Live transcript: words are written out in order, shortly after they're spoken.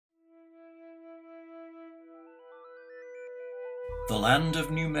The land of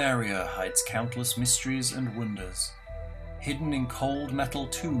Numeria hides countless mysteries and wonders, hidden in cold metal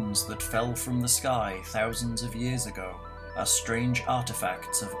tombs that fell from the sky thousands of years ago are strange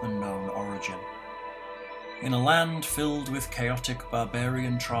artifacts of unknown origin. In a land filled with chaotic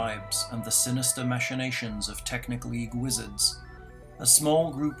barbarian tribes and the sinister machinations of Technic League wizards, a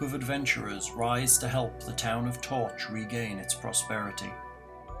small group of adventurers rise to help the town of Torch regain its prosperity.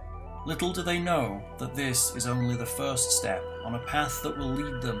 Little do they know that this is only the first step on a path that will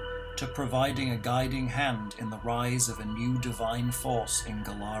lead them to providing a guiding hand in the rise of a new divine force in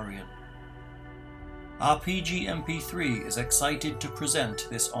Golarion. RPG MP3 is excited to present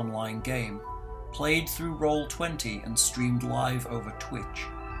this online game, played through Roll20 and streamed live over Twitch.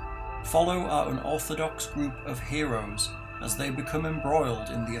 Follow our unorthodox group of heroes as they become embroiled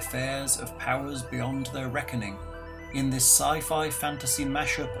in the affairs of powers beyond their reckoning in this sci-fi fantasy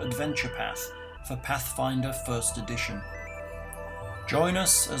mashup adventure path for Pathfinder 1st Edition. Join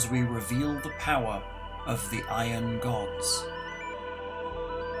us as we reveal the power of the Iron Gods.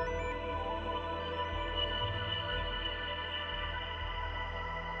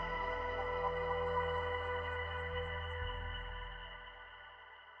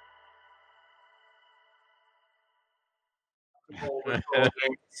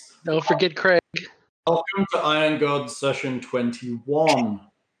 Don't forget Craig. Welcome to Iron Gods session 21.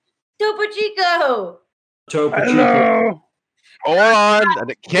 Topo Chico! Topo Chico. Hello. Hold on,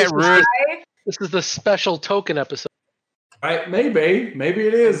 I can't ruin. This is the special token episode. Right, maybe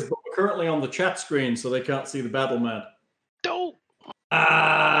it is, but we're currently on the chat screen, so they can't see the battle map. Dope.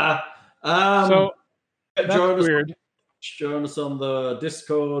 So that's join us, weird. Join us on the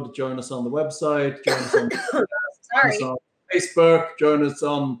Discord. Join us on the website. Join us on, join us on Facebook. Join us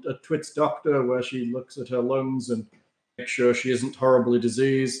on a Twit's doctor, where she looks at her lungs and makes sure she isn't horribly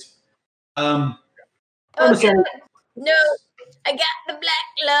diseased. Oh, no, I got the black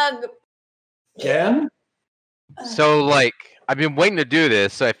lung. Ken? So, like, I've been waiting to do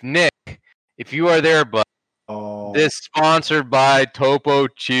this. So, if you are there, but this sponsored by Topo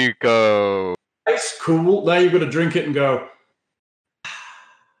Chico. It's cool. Now you've got to drink it and go.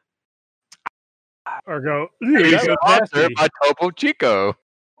 Or go. It's sponsored by Topo Chico.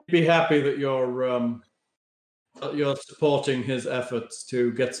 Be happy that you're supporting his efforts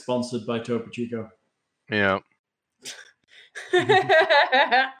to get sponsored by Topo Chico. Yeah.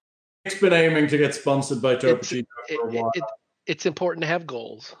 It's been aiming to get sponsored by Topo Chico for a while. It's important to have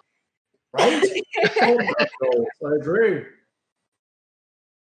goals. Right? I agree.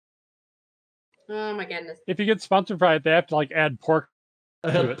 Oh my goodness. If you get sponsored by it, they have to like add pork.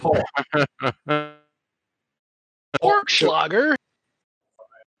 Pork. Pork Schlager.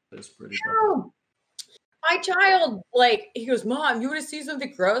 That's pretty No. My child, like, he goes, Mom, you want to see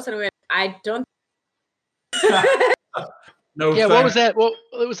something gross? And I went, I don't. No. Yeah, what was that? Well,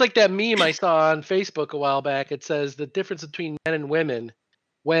 it was like that meme I saw on Facebook a while back. It says the difference between men and women.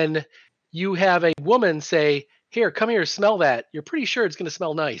 When you have a woman say, "Here, come here, smell that," you're pretty sure it's going to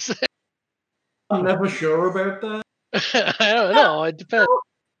smell nice. I'm never sure about that. I don't know. It depends.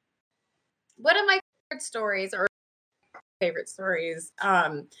 One of my favorite stories,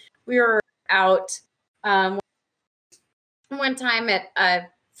 we were out one time at a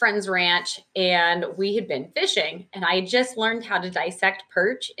friend's ranch, and we had been fishing, and I just learned how to dissect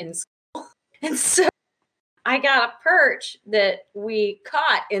perch in school. And so I got a perch that we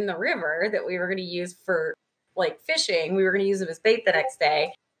caught in the river that we were going to use for like fishing. We were going to use it as bait the next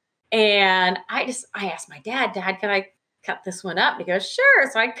day. And I asked my Dad, can I cut this one up? And he goes, sure.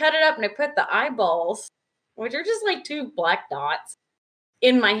 So I cut it up and I put the eyeballs, which are just like two black dots,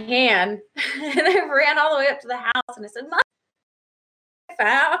 in my hand. And I ran all the way up to the house and I said, Mom, I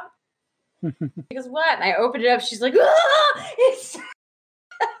found. She goes, what? And I opened it up. She's like, ah! It's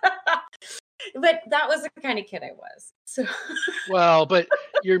But that was the kind of kid I was. So Well, but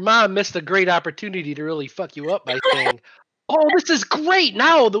your mom missed a great opportunity to really fuck you up by saying, oh, this is great.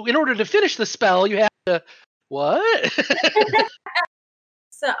 Now, in order to finish the spell, you have to... What?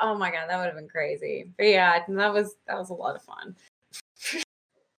 So, oh my God, that would have been crazy. But yeah, that was a lot of fun.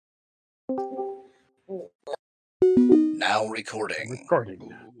 Now recording.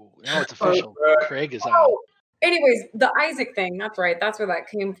 Ooh, now it's official. Craig is out. Anyways, the Isaac thing, that's right. That's where that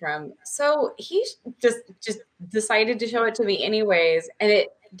came from. So he just decided to show it to me anyways. And it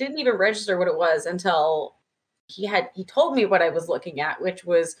didn't even register what it was until he told me what I was looking at, which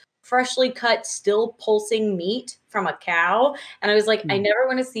was freshly cut, still pulsing meat from a cow. And I was like, I never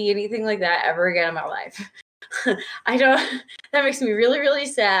want to see anything like that ever again in my life. That makes me really, really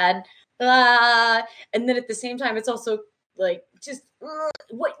sad. And then at the same time, it's also like, just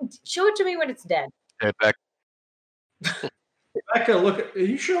show it to me when it's dead. Back. Becca, look. Are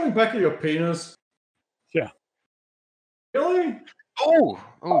you showing Becca your penis? Yeah. Really? Oh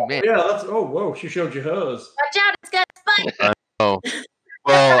man. Yeah, that's. Oh, whoa. She showed you hers. Watch out, it's got spikes. Oh.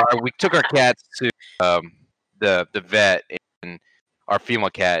 Well, we took our cats to the vet, and our female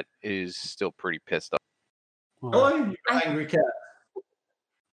cat is still pretty pissed off. Really? You got angry cat.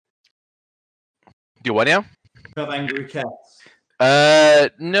 Do what now? You have angry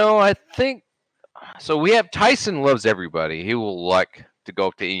cats. No, I think so. We have Tyson loves everybody. He will like to go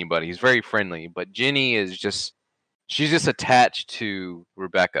up to anybody. He's very friendly, but Jenny is she's just attached to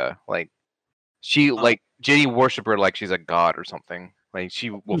Rebecca. Like like Jenny worship her like she's a god or something. Like she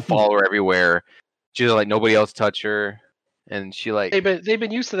will follow her everywhere. She'll like nobody else touch her, and she like They've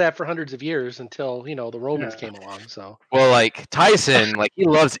been used to that for hundreds of years until the Romans came along. So well, like Tyson, like he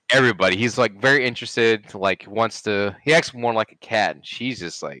loves everybody. He's like very interested. Like he acts more like a cat, and she's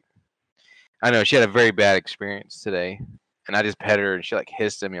just like I don't know. She had a very bad experience today, and I just pet her, and she like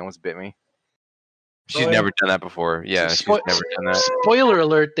hissed at me, almost bit me. She's never done that before. Yeah, she's never done that. Spoiler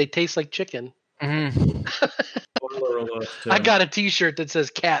alert: they taste like chicken. Mm-hmm. Spoiler alert. I got a T-shirt that says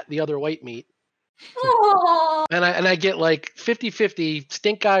 "Cat, the other white meat," Oh, and I get like 50-50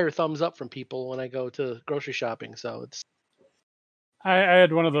 stink eye or thumbs up from people when I go to grocery shopping. So it's I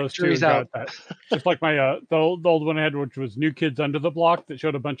had one of those too. Jury's out. Just like my the old one I had, which was New Kids Under the Block, that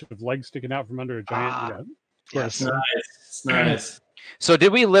showed a bunch of legs sticking out from under a giant. yes. Nice. So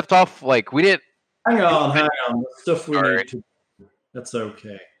did we lift off? Like we did. Hang on. The stuff we Sorry. need to. That's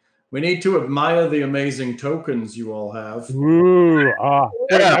okay. We need to admire the amazing tokens you all have. Ooh, Yeah,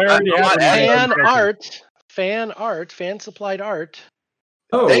 I already have Fan art, fan supplied art.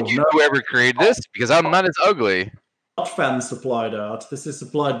 Oh, Thank you, no, whoever created this, because I'm not as ugly. not fan supplied art. This is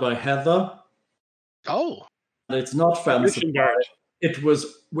supplied by Heather. Oh, And it's not fan Commissioned supplied. art.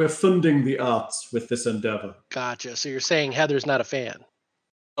 We're funding the arts with this endeavor. gotcha. So you're saying Heather's not a fan?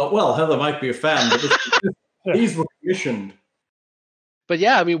 Oh, well, Heather might be a fan, but these were commissioned. But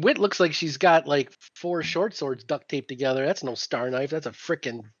yeah, I mean, Wit looks like she's got like 4 short swords duct taped together. That's no star knife. That's a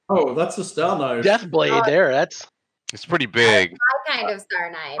freaking Oh, that's a star knife. death blade there. It's pretty big. my kind of star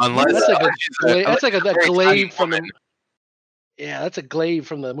knife. Unless That's like a very glaive tiny from woman. that's a glaive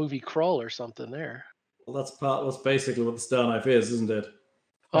from the movie Krull or something there. Well, that's basically what the star knife is, isn't it?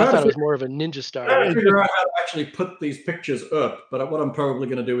 Oh, I thought it was more of a ninja I'm star. trying to figure out how to actually put these pictures up, but what I'm probably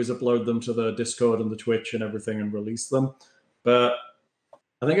going to do is upload them to the Discord and the Twitch and everything and release them. But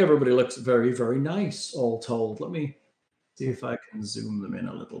I think everybody looks very, very nice, all told. Let me see if I can zoom them in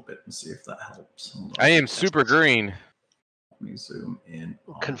a little bit and see if that helps. Hold on. I am super green. Let me zoom in.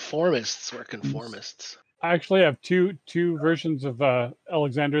 Conformists were conformists. I actually have two versions of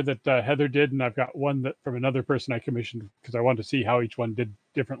Alexander that Heather did, and I've got one that from another person I commissioned because I wanted to see how each one did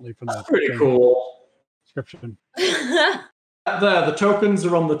differently from That's the pretty same cool. description. There, the tokens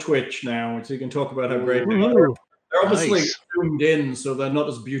are on the Twitch now, so you can talk about how great they are. Ooh. They're obviously Nice. zoomed in, so they're not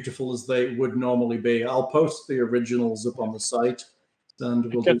as beautiful as they would normally be. I'll post the originals up on the site,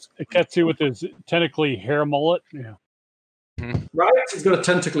 and we'll do. Ketsu with his tentacly hair mullet. Yeah. Right, he's got a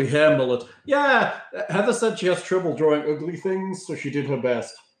tentacly hair mullet. Yeah, Heather said she has trouble drawing ugly things, so she did her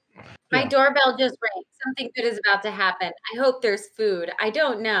best. My doorbell just rang. Something good is about to happen. I hope there's food. I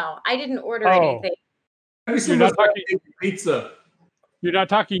don't know. I didn't order anything. Maybe You're someone's not talking- making pizza. You're not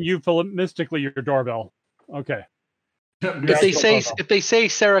talking euphemistically your doorbell. Okay. If they say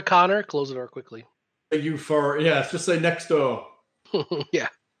Sarah Connor, close the door quickly. Just say next door. Yeah.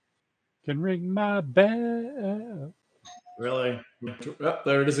 Can ring my bell. Really? Oh,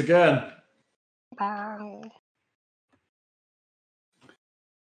 there it is again.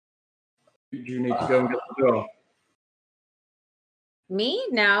 You need to go and get the door. Me?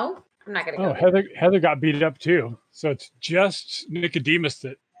 No. I'm not going to Oh, go. Heather got beat up too. So it's just Nicodemus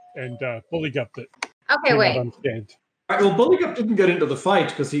and Bulligup that Okay, came out wait. unscathed. Right, well, Bulligup didn't get into the fight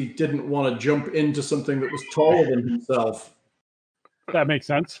because he didn't want to jump into something that was taller than himself. That makes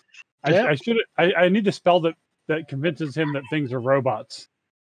sense. Yeah. I need a spell that convinces him that things are robots.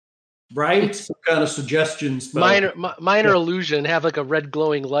 Right? Some kind of suggestion spell. Minor illusion. Have like a red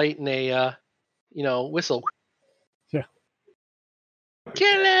glowing light and a whistle. Yeah.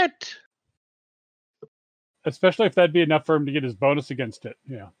 Kill it. Especially if that'd be enough for him to get his bonus against it.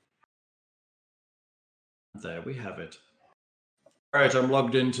 Yeah. There we have it. All right, I'm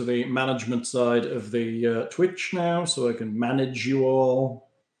logged into the management side of the Twitch now, so I can manage you all.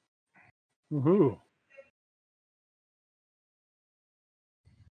 Woohoo.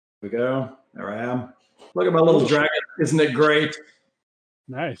 Here we go. There I am. Look at my little dragon. Isn't it great?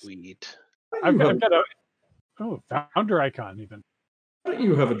 Nice. Sweet. I've got a founder icon even. Why don't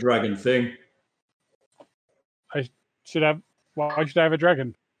you have a dragon thing? Should have Why should I have a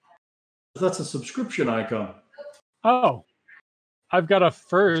dragon? That's a subscription icon. Oh, I've got a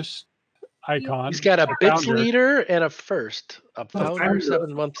first icon. He's got a bits founder. leader and a first, a founder, founder,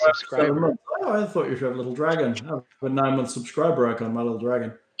 7-month 7 subscriber. months. Oh, I thought you should have a little dragon. I have a 9-month subscriber icon, my little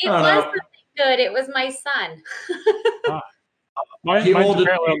dragon. It was something good. It was my son. Mine's apparently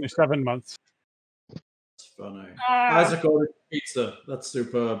only 7 months. That's funny. Isaac ordered pizza. That's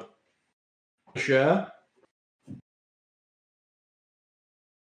superb. Share.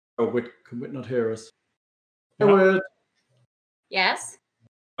 Oh, Whit, can Whit not hear us? Hey, Whit. Yes.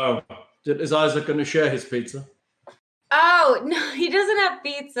 Oh, is Isaac going to share his pizza? Oh, no, he doesn't have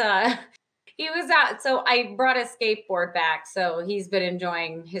pizza. He was out. So I brought his skateboard back. So he's been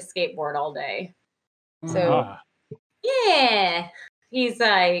enjoying his skateboard all day. So, yeah. He's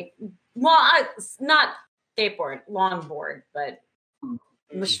like, well, not skateboard, longboard, but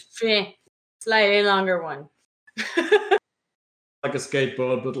slightly longer one. Like a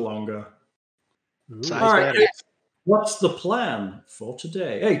skateboard, but longer. Size All right. matters. What's the plan for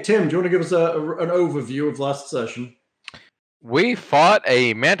today? Hey, Tim, do you want to give us an overview of last session? We fought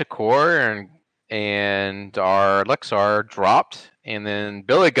a Manticore and our Lexar dropped, and then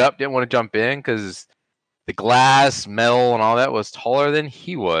Billy Gup didn't want to jump in because the glass, metal, and all that was taller than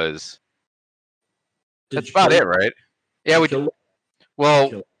he was. That's about it, right? Yeah, we did.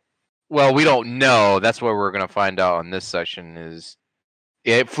 Well, we don't know. That's what we're gonna find out on this session. Is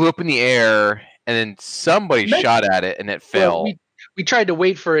it flew up in the air, and then somebody shot at it, and it fell. Well, we tried to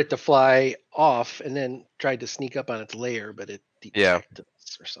wait for it to fly off, and then tried to sneak up on its lair, but it detected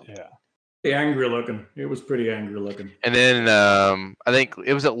us or something. Yeah. Pretty angry looking. It was pretty angry looking. And then I think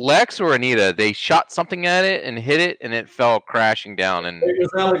it was Lex or Anita. They shot something at it and hit it, and it fell crashing down. And it was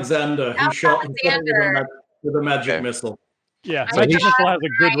Alexander who shot with a magic missile. Yeah, so he missile has a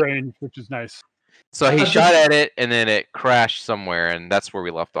good range, which is nice. So he shot at it, and then it crashed somewhere, and that's where we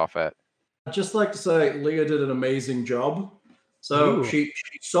left off at. I'd just like to say Leah did an amazing job. So she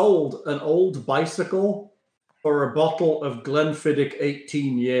sold an old bicycle for a bottle of Glenfiddich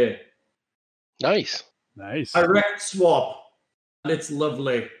 18 year. Nice. Direct swap. And it's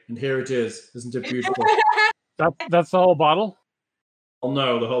lovely. And here it is. Isn't it beautiful? That's the whole bottle? Oh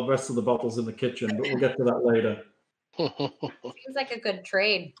no, the whole rest of the bottle's in the kitchen, but we'll get to that later. Seems like a good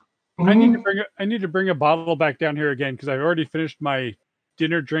trade. I need to bring a bottle back down here again because I've already finished my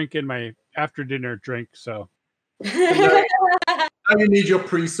dinner drink and my after dinner drink. So now you need your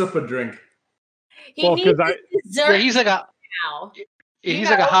pre-supper drink. He's like a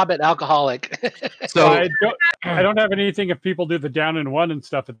Hobbit alcoholic. So I don't have anything if people do the down in one and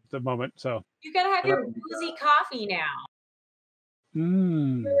stuff at the moment. So you gotta have your boozy coffee now.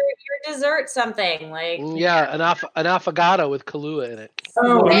 Your dessert, something like an affogato with Kahlua in it.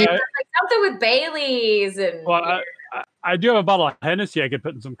 Like something with Bailey's and. Well, I do have a bottle of Hennessy I could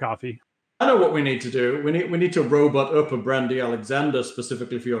put in some coffee. I know what we need to do. We need to robot up a Brandy Alexander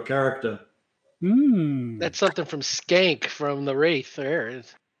specifically for your character. That's something from Skank from the Wraith. There it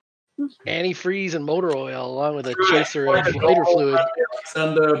is. Antifreeze and motor oil along with a chaser of lighter fluid.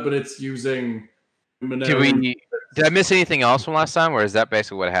 Alexander, but it's using. Did I miss anything else from last time, or is that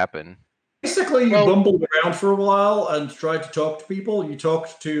basically what happened? Basically, you bumbled around for a while and tried to talk to people. You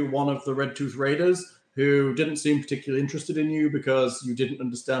talked to one of the Red Tooth Raiders who didn't seem particularly interested in you because you didn't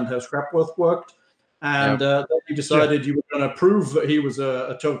understand how Scrapworth worked. And then you decided you were going to prove that he was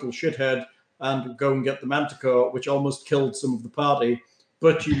a total shithead and go and get the Manticore, which almost killed some of the party.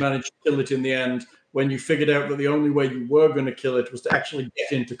 But you managed to kill it in the end when you figured out that the only way you were going to kill it was to actually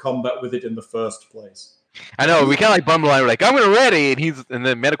get into combat with it in the first place. I know, we kind of like bumble on. We're like, I'm gonna ready, and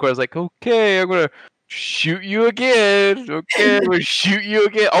then Manticore was like, okay, I'm gonna shoot you again. Okay, I'm gonna shoot you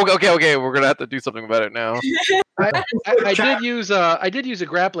again. Okay, we're gonna have to do something about it now. I did use a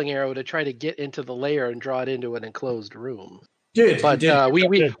grappling arrow to try to get into the lair and draw it into an enclosed room. We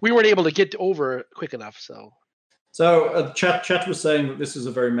weren't able to get over it quick enough. So chat was saying that this is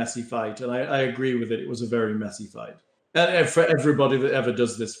a very messy fight, and I agree with it. It was a very messy fight, and for everybody that ever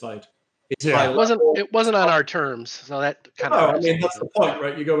does this fight. It wasn't on our terms, so that kind of. I mean, that's the point,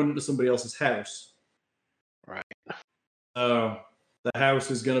 right? You go into somebody else's house, right? Oh, the house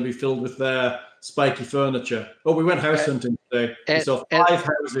is going to be filled with their spiky furniture. Oh, we went house hunting today. We saw 5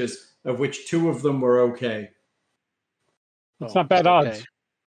 houses, of which 2 of them were okay. It's not bad odds.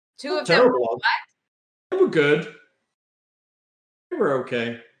 2 of them were what? They were good. They were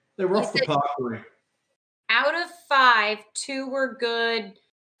okay. They were off the parkway. Out of 5, 2 were good.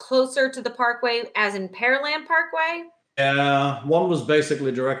 Closer to the parkway, as in Pearland Parkway? Yeah, one was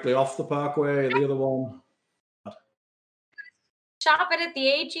basically directly off the parkway. The other one. Shop it at the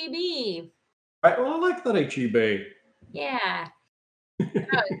HEB. Right, well, I like that HEB. Yeah. Oh,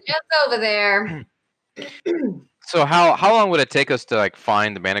 just over there. So how long would it take us to like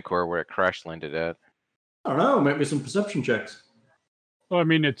find the Manticore where it crash landed at? I don't know. Maybe some perception checks. Well, I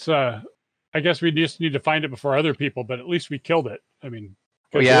mean, it's. I guess we just need to find it before other people, but at least we killed it. I mean.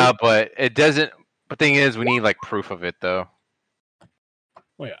 Well, yeah, but it doesn't. The thing is, we need like proof of it, though.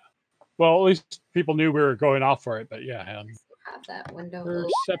 Well, yeah. Well, at least people knew we were going off for it. But yeah, Have that window.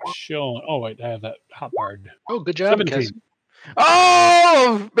 perception. Oh wait, I have that hot bard. Oh, good job, 17. Kes.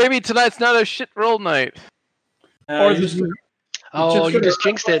 Oh, maybe tonight's not a shit roll night. Or you this just- Oh, you gonna- just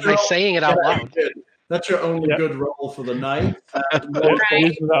jinxed it by saying it out Yeah, loud. you did. That's your only Yep. good roll for the night.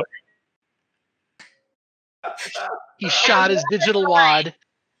 Use it up. He shot his digital wad.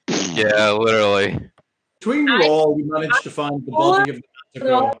 Yeah, literally. Between you all, you managed to find the body of the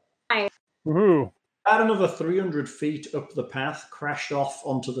Manticore. Woohoo! Add another 300 feet up the path, crashed off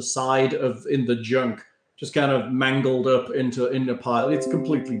onto the side in the junk, just kind of mangled up in a pile. It's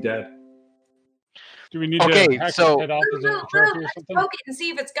completely dead. Do we need Okay, to hack so- its head off as a Let's trophy or something? poke it and see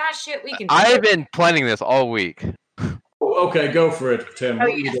if it's got shit we can. I've been planning this all week. Oh, okay, go for it, Tim. Oh,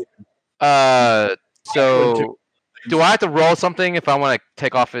 What you yes. doing? So do I have to roll something if I want to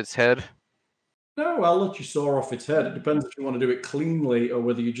take off its head? No, I'll let you saw off its head. It depends if you want to do it cleanly or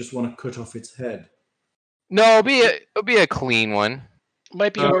whether you just want to cut off its head. No, it'll be a clean one.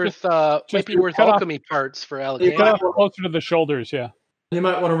 Might be Uh, worth cut off- alchemy parts for You Alexander. Cut might, off closer to the shoulders, yeah. you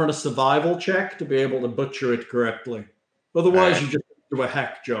might want to run a survival check to be able to butcher it correctly. Otherwise, Alright. you just do a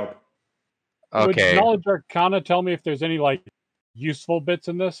hack job. Okay. Would Knowledge Arcana tell me if there's any like useful bits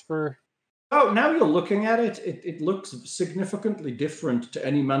in this for? Oh, now you're looking at it, it looks significantly different to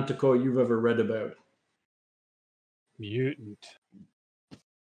any Manticore you've ever read about. Mutant.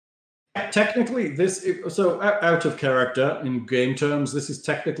 Technically, out of character in game terms, this is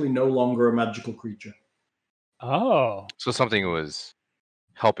technically no longer a magical creature. Oh, So something was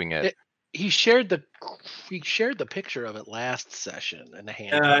helping it. He shared the picture of it last session in the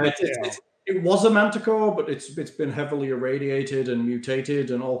hand. It was a Manticore, but it's been heavily irradiated and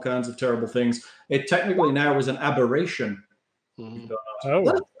mutated and all kinds of terrible things. It technically now is an aberration. Mhm. oh,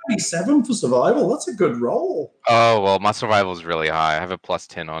 That's 27 for survival. That's a good roll. Oh well, my survival is really high. I have a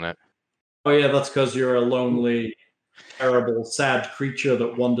 +10 on it. Oh yeah, that's because you're a lonely, terrible, sad creature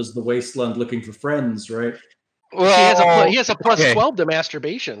that wanders the wasteland looking for friends, right? Well, He has a plus okay. 12 to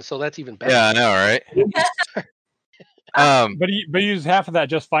masturbation, so that's even better. Yeah, I know, right? but he used half of that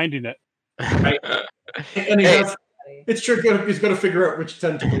just finding it. And Hey. it's true. He's got to figure out which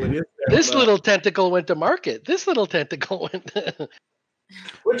tentacle it is. This little tentacle went to market. This little tentacle went.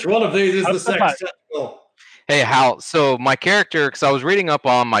 Which one of these is the That's sex fine. tentacle? Hey, Hal. So my character, because I was reading up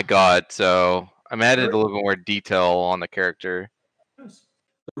on my god, so I'm added a little bit more detail on the character. Yes.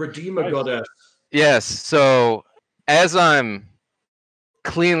 The Redeemer Nice. Goddess. Yes. So as I'm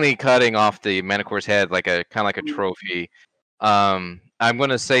cleanly cutting off the Manticore's head, like a kind of like a trophy, I'm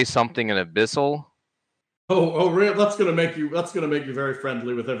gonna say something in Abyssal. Oh, really? That's gonna make you very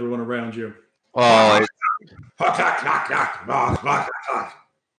friendly with everyone around you. Well,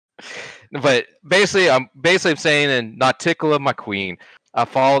 but basically, I'm saying, and Nautical of my queen, I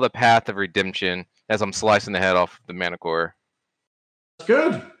follow the path of redemption as I'm slicing the head off the Manticore. That's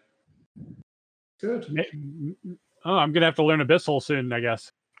good. Good. Oh, I'm gonna have to learn Abyssal soon, I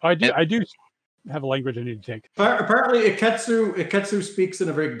guess. I do have a language I need to take. Apparently, Iketsu speaks in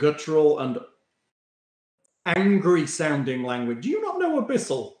a very guttural and angry-sounding language. Do you not know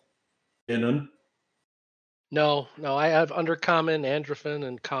Abyssal, Inan? No, I have Undercommon, Androphon,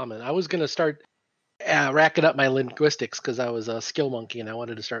 and Common. I was going to start racking up my linguistics because I was a skill monkey and I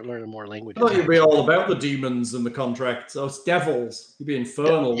wanted to start learning more I languages. thought you'd be all about the demons and the contracts. Oh, it's devils. You'd be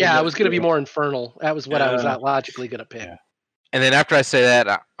infernal. Yeah, I was going to be more infernal. That was what I was Yeah. logically going to pick. Yeah. And then after I say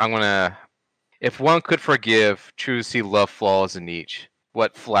that, I'm gonna, if one could forgive, truly see love flaws in each,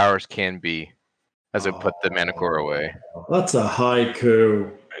 what flowers can be, as I put the Manticore away. That's a haiku.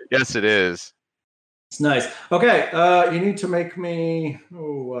 Yes, it is. It's nice. Okay, you need to make me.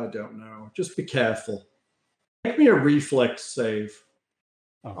 Oh, I don't know. Just be careful. Make me a reflex save.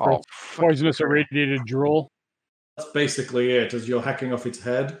 Oh, Poisonous irradiated drool. That's basically it. As you're hacking off its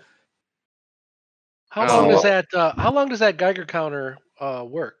head. How Oh. long does that Geiger counter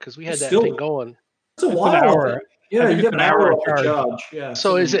work? Because we had It's that still- thing going. It's a It's while. an hour. Yeah, I think you it's get an hour off the charge. charge. Yeah.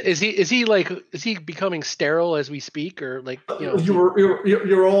 So is he becoming sterile as we speak, or like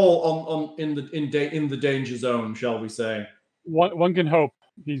You're all in the danger zone, shall we say? One can hope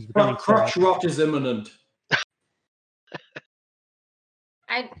he's becoming Crotch sterile. rot is imminent.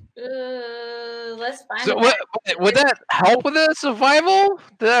 Let's find. So would that help with the survival?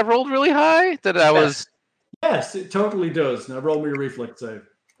 That I rolled really high. That I was. Yes, it totally does. Now roll me a reflex save.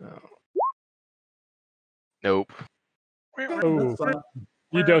 Nope. Oh, That's fine.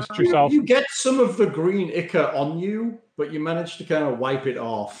 you dosed yourself. You get some of the green ichor on you, but you manage to kind of wipe it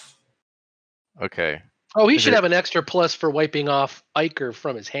off. Okay. Oh, he Is should it- have an extra plus for wiping off ichor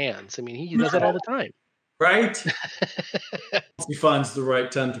from his hands. I mean, he does it all the time. Right? Once he finds the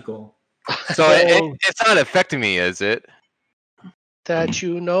right tentacle. So it's not affecting me, is it? That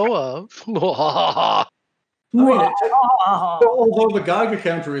you know of. I mean, although the Geiger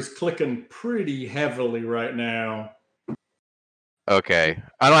counter is clicking pretty heavily right now. Okay.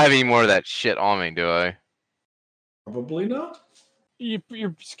 I don't have any more of that shit on me, do I? Probably not.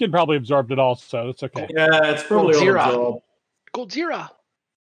 Your skin probably absorbed it all, so it's okay. Yeah, it's probably all Godzilla. absorbed. Godzilla.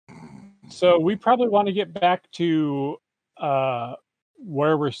 So we probably want to get back to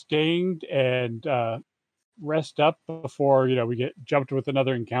where we're staying and rest up before we get jumped with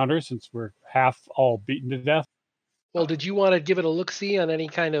another encounter, since we're half all beaten to death. Well, did you want to give it a look-see on any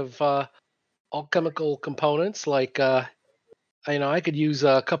kind of alchemical components? Like, I could use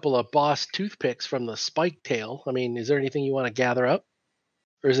a couple of boss toothpicks from the spike tail. I mean, is there anything you want to gather up?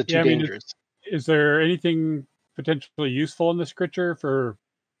 Or is it too dangerous? Is there anything potentially useful in this creature for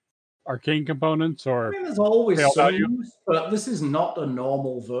arcane components I or mean, there's always Fail some value. use, but this is not a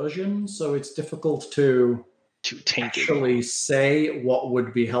normal version, so it's difficult to Too tainted. actually say what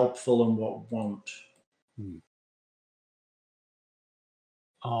would be helpful and what won't.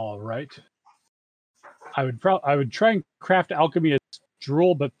 all right? I would try and craft alchemy as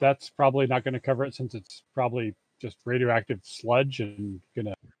drool, but that's probably not going to cover it, since it's probably just radioactive sludge and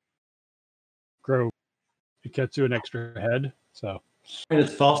gonna grow Iketsu an extra head. So I mean,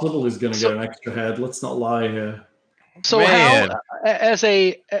 it's possible he's going to get an extra head. Let's not lie here. So Man. how, as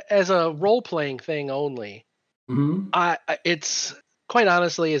a role-playing thing only, Mm-hmm. it's quite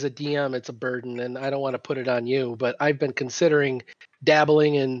honestly, as a DM, it's a burden, and I don't want to put it on you, but I've been considering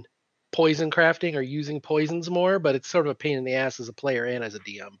dabbling in poison crafting or using poisons more, but it's sort of a pain in the ass as a player and as a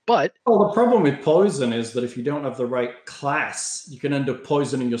DM. But Well, the problem with poison is that if you don't have the right class, you can end up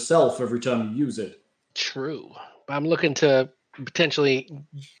poisoning yourself every time you use it. true, I'm looking to potentially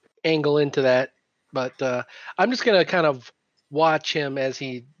angle into that, but I'm just going to kind of watch him as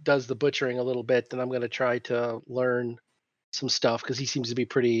he does the butchering a little bit, and I'm going to try to learn some stuff because he seems to be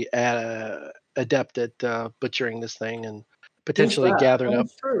pretty adept at butchering this thing and potentially gathering up.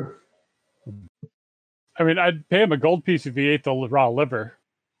 That's true. I mean, I'd pay him a gold piece if he ate the raw liver.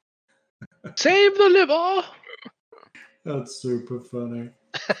 Save the liver. That's super funny.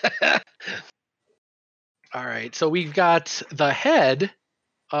 All right, so we've got the head.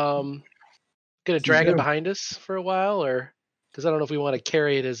 Gonna drag it do. behind us for a while, or because I don't know if we want to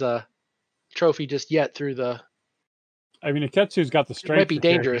carry it as a trophy just yet through the. I mean, Iketsu's got the It strength. might be to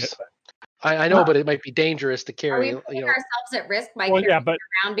carry dangerous. it. I know, but it might be dangerous to Are carry. we putting ourselves at risk by Well, carrying yeah, but it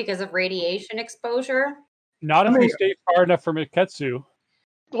around because of radiation exposure? not if I we mean- stay far enough from Iketsu.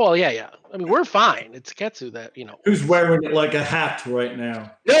 Well, yeah. I mean, we're fine. It's Ketsu that Who's wearing it like a hat right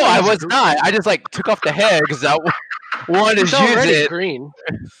now? No, I was not. I just took off the head because I wanted It's to use already it. green.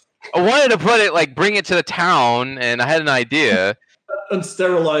 I wanted to put it bring it to the town, and I had an idea. And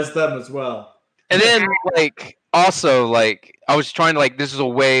sterilize them as well. And then also I was trying to this is a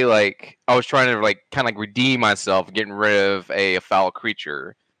way I was trying to kind of redeem myself, getting rid of a foul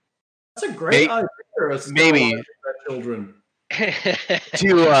creature That's a great idea. maybe- Sterilizing their children.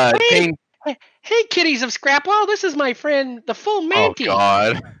 to gain. Hey, kiddies of Scrapwell, this is my friend, the full Oh Manty.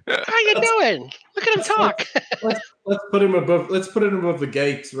 God! How you doing? Look at him talk. Let's put him above. Let's put him above the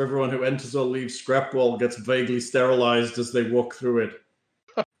gate, so everyone who enters or leaves Scrapwall gets vaguely sterilized as they walk through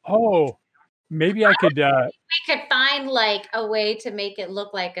it. Oh, maybe I could. We could find a way to make it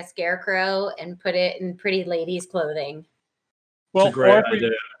look like a scarecrow and put it in pretty ladies' clothing. Well, It's a great or if idea.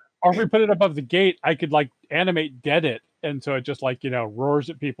 we put it above the gate, I could animate dead it, and so it just roars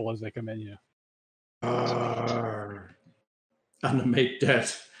at people as they come in. Animate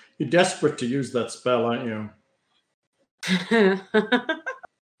death. You're desperate to use that spell, aren't you?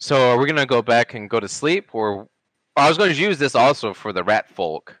 So are we gonna go back and go to sleep, or I was going to use this also for the rat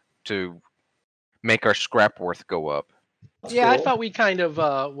folk to make our scrap worth go up. That's Yeah, I cool. thought we kind of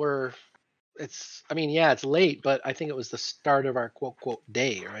were. It's it's late, but I think it was the start of our quote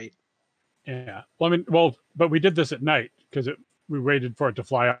day, right? Yeah. But we did this at night because we waited for it to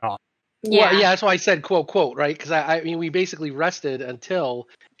fly off. Well, yeah, that's why I said quote, right? Because I mean, we basically rested until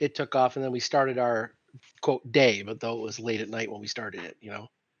it took off, and then we started our quote day, but though it was late at night when we started it,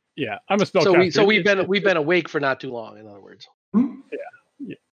 Yeah, I'm a spell. So we've been awake for not too long. In other words.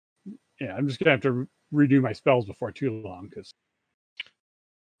 Yeah, I'm just gonna have to redo my spells before too long because.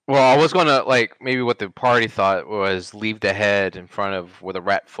 Well, I was gonna maybe what the party thought was leave the head in front of where the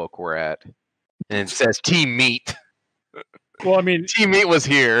rat folk were at, and it says Team Meat. Well, I mean, Team Meat was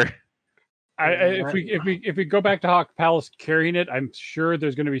here. If we go back to Hawk Palace carrying it, I'm sure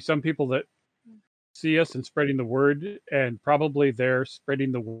there's going to be some people that see us and spreading the word, and probably they're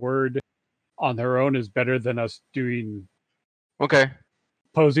spreading the word on their own is better than us doing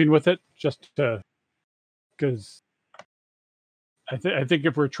posing with it, just to because I think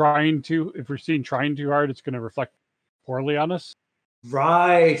if we're trying too hard, it's going to reflect poorly on us.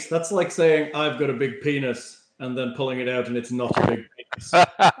 Right. That's like saying I've got a big penis and then pulling it out and it's not a big penis.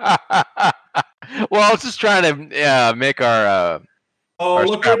 Well, I was just trying to make our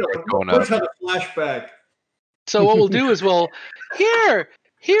look at it. Let's have a flashback. So what we'll do is we'll here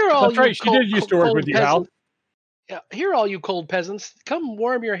all That's right. She did used to work with you, Hal. Yeah, here all you cold peasants, come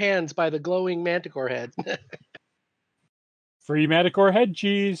warm your hands by the glowing manticore head. Free manticore head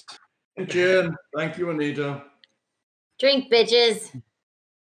cheese. Jen, thank you, Anita. Drink, bitches.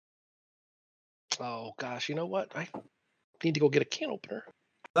 Oh gosh, you know what? I need to go get a can opener.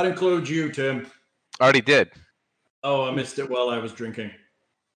 That includes you, Tim. Already did. Oh, I missed it while I was drinking.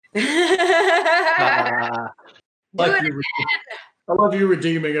 Uh, I love you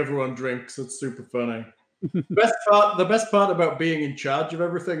redeeming everyone drinks. It's super funny. The best part about being in charge of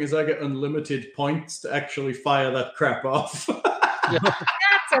everything is I get unlimited points to actually fire that crap off.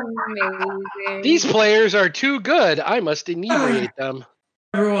 That's amazing. These players are too good. I must inebriate them.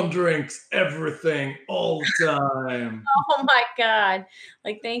 Everyone drinks everything all the time. Oh my god!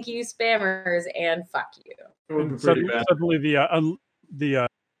 Thank you, spammers, and fuck you. It would be pretty bad. Suddenly, the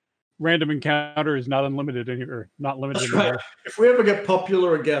random encounter is not unlimited anymore. Not limited That's anymore. right. If we ever get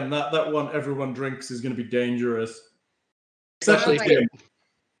popular again, that one everyone drinks is going to be dangerous. Especially Oh if you- my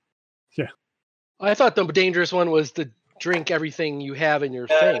Yeah. I thought the dangerous one was to drink everything you have in your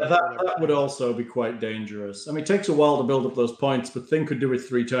thing. That would also be quite dangerous. I mean, it takes a while to build up those points, but Thing could do it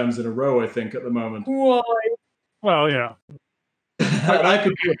 3 times in a row, I think, at the moment. Well, yeah. I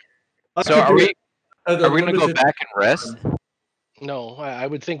could do it. So are we going to go back and rest? No, I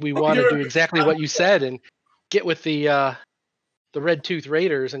would think we want to do exactly what you said and get with the Red Tooth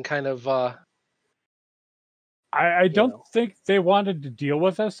Raiders and kind of. I don't think they wanted to deal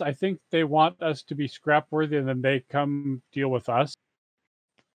with us. I think they want us to be scrap worthy and then they come deal with us.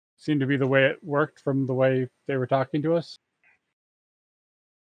 Seemed to be the way it worked from the way they were talking to us.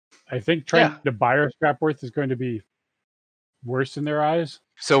 I think trying to buy our scrap worth is going to be worse in their eyes.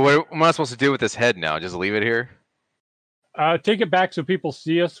 So what am I supposed to do with this head now? Just leave it here? Take it back so people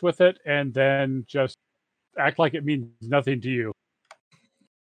see us with it and then just act like it means nothing to you.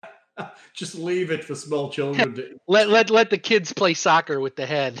 Just leave it for small children. Let the kids play soccer with the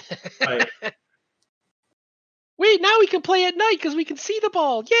head. Right. Wait, now we can play at night because we can see the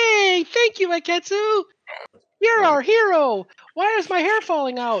ball. Yay! Thank you, Aketsu. You're our hero. Why is my hair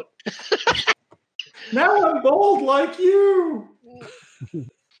falling out? Now I'm bald like you.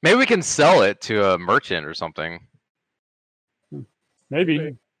 Maybe we can sell it to a merchant or something.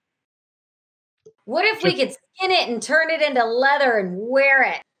 Maybe. What if we could skin it and turn it into leather and wear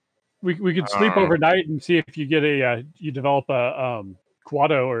it? We could sleep overnight and see if you get you develop a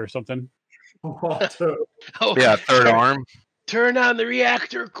quado or something. Oh, Yeah, third arm. Turn on the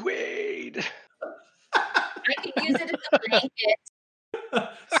reactor, Quaid. I could use it as a blanket.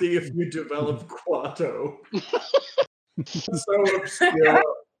 See if you develop Quato. So obscure.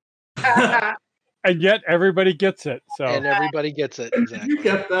 And yet everybody gets it. So And everybody gets it. Did Exactly. you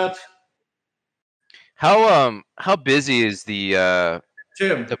get that, How busy is the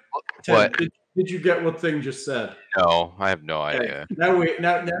Tim? The- Tim, what? Did you get what Thing just said? No, I have no Okay. idea. Now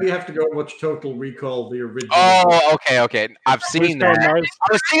you have to go watch Total Recall, the original. Oh, okay. I've seen Briscoe that. Mars-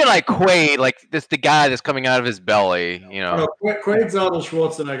 I was thinking like Quaid, like this the guy that's coming out of his belly, you know. No, Quaid's Arnold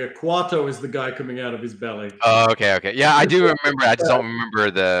Schwarzenegger. Quato is the guy coming out of his belly. Oh, okay. Yeah, I do remember. I just don't remember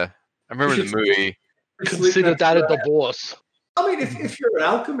the movie. Consider that a divorce. I mean, if you're an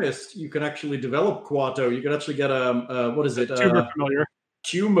alchemist, you can actually develop Quato. You can actually get what is it? tumor familiar.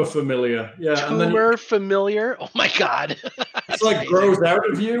 Tumor familiar. Yeah, and then Tumor familiar. Oh my god. it's like grows out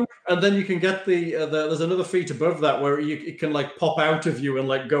of you, and then you can get the there's another feat above that where it can like pop out of you and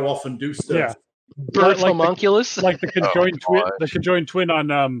like go off and do stuff. Yeah. Birth homunculus. Like the conjoined twin, God. the conjoined twin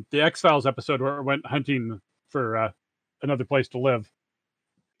on the X-Files episode where it went hunting for another place to live.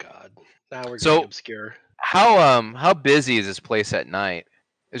 God. Now we're So- getting obscure. How busy is this place at night?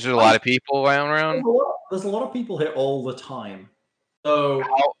 Is there a lot of people around? There's a lot of people here all the time. So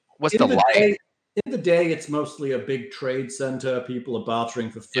What's in the the light? day, in the day, it's mostly a big trade center. People are bartering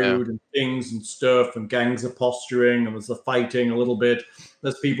for food and things and stuff, and gangs are posturing, and there's the fighting a little bit.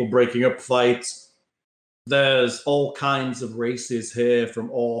 There's people breaking up fights. There's all kinds of races here, from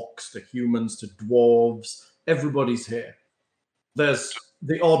orcs to humans to dwarves. Everybody's here. There's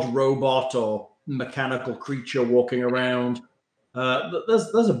the odd robot or mechanical creature walking around.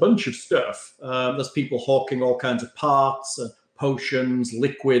 There's a bunch of stuff. There's people hawking all kinds of parts, potions,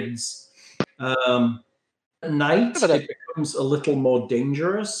 liquids. At night, it becomes a little more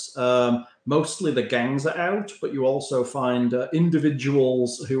dangerous. Mostly the gangs are out, but you also find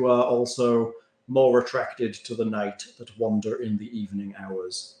individuals who are also more attracted to the night that wander in the evening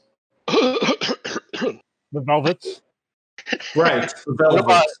hours. The Velvets? Right, the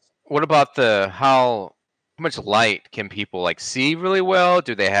Velvets. What about how much light can people like see really well?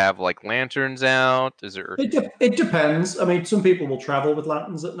 Do they have like lanterns out? Is there? It depends. I mean, some people will travel with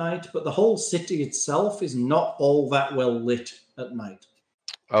lanterns at night, but the whole city itself is not all that well lit at night.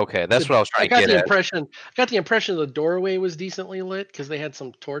 Okay, that's what I was trying to get at. I got the impression the doorway was decently lit because they had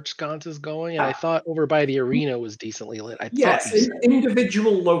some torch sconces going, and I thought over by the arena was decently lit. Yes,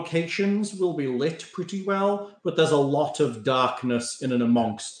 individual locations will be lit pretty well, but there's a lot of darkness in and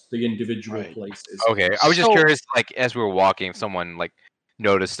amongst the individual places. Okay, I was just curious, like as we were walking, if someone like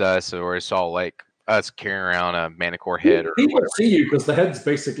noticed us or saw like us carrying around a Manticore head. People see you because the head's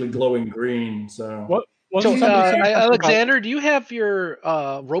basically glowing green. So what? So, Alexander, do you have your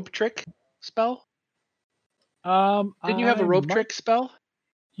rope trick spell? Didn't you have a rope trick spell?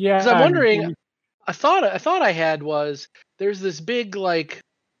 Yeah. Because I'm wondering. I thought I had was there's this big like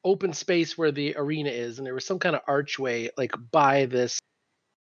open space where the arena is, and there was some kind of archway like by the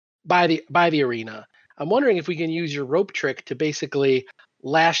arena. I'm wondering if we can use your rope trick to basically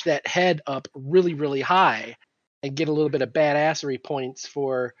lash that head up really, really high and get a little bit of badassery points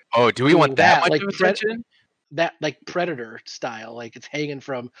for. Oh, do we want that much like attention? That like Predator style, like it's hanging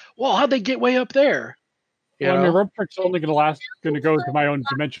from. Well, how'd they get way up there? Well, the rope trick's only going to go to my own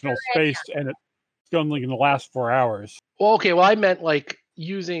dimensional space, and it's only going to last 4 hours. Well, okay. Well, I meant like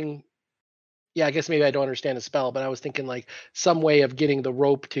using. Yeah, I guess maybe I don't understand the spell, but I was thinking like some way of getting the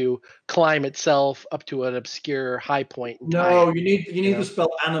rope to climb itself up to an obscure high point. No, you need the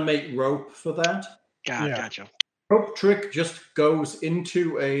spell animate rope for that. Gotcha. Rope trick just goes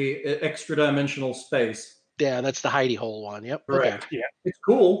into a extra dimensional space. Yeah, that's the hidey hole one. Yep. Correct. Okay. Yeah, it's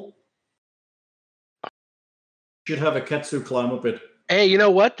cool. Should have a Ketsu climb up it. Hey, you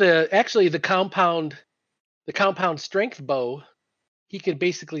know what? The compound strength bow, he could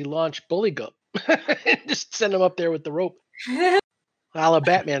basically launch Bully Gup. Just send him up there with the rope, a la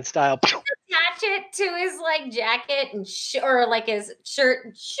Batman style. Attach it to his like jacket and or like his shirt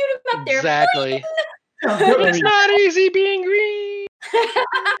and shoot him up there. Exactly. It's not easy being green.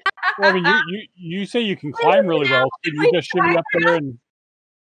 Well, I mean, you say you can climb really well. Can you just shimmy up there and?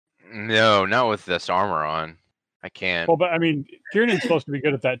 No, not with this armor on. I can't. Well, but I mean, Kiernan's supposed to be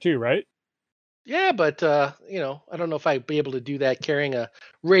good at that too, right? Yeah, but I don't know if I'd be able to do that carrying a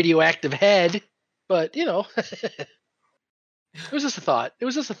radioactive head. But it was just a thought. It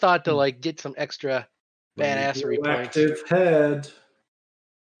was just a thought to like get some extra badassery points. Radioactive head.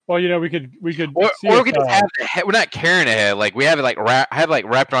 Well, we could, or we could just have the head. We're not carrying a head. Like we have it like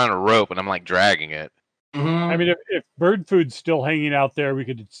wrapped around a rope, and I'm like dragging it. Mm-hmm. I mean, if bird food's still hanging out there, we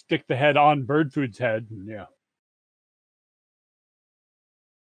could stick the head on bird food's head. And, yeah.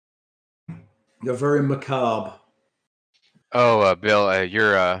 You're very macabre. Oh, Bill,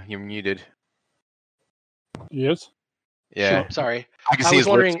 you're muted. Yes. Yeah. Sure, sorry. I can see his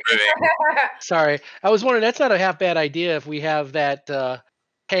lips moving. Sorry, I was wondering. That's not a half bad idea if we have that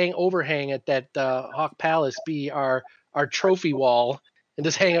overhang at that Hawk Palace be our trophy wall and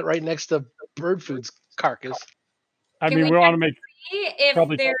just hang it right next to bird food's carcass. I mean, we want to make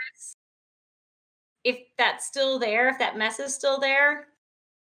if that's still there, if that mess is still there.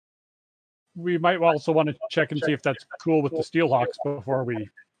 We might also want to check and see if that's cool with the Steelhawks before we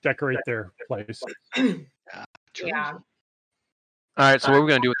decorate their place. Yeah. All right, so what are we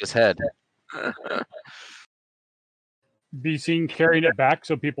going to do with this head? Be seen carrying it back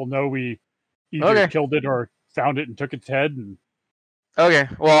so people know we either killed it or found it and took its head. And... Okay,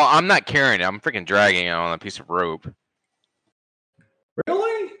 well, I'm not carrying it. I'm freaking dragging it on a piece of rope.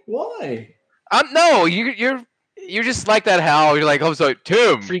 Really? Why? No, you're just like that, Hal. You're like, I was like,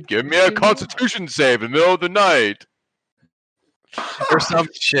 Tim, give me a Constitution save in the middle of the night. Or some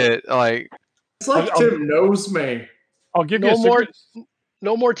shit. Like, it's like Tim knows me. I'll give you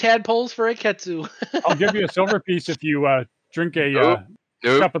no more tadpoles for a Ketsu. I'll give you a silver piece if you drink a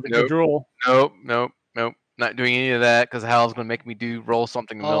cup of the drool. Nope. Not doing any of that because Hal's gonna make me roll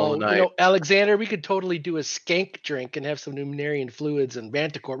something in the middle of the night. Alexander, we could totally do a skank drink and have some Numenarian fluids and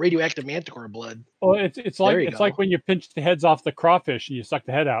radioactive manticore blood. Well, it's like when you pinch the heads off the crawfish and you suck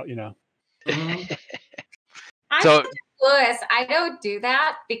the head out. Mhm. So- Louis, I don't do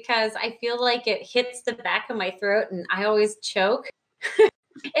that because I feel like it hits the back of my throat and I always choke.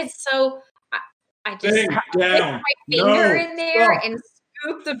 It's so I just Bang, stick down. my finger No, in there stop. and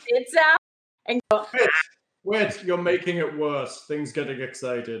scoop the bits out and go. Wait, you're making it worse. Things getting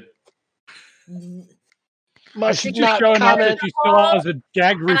excited. I Must should not just show him out that comment. she still has a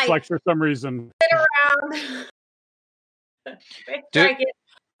gag reflex for some reason. Around. I get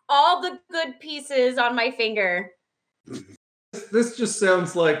all the good pieces on my finger. This just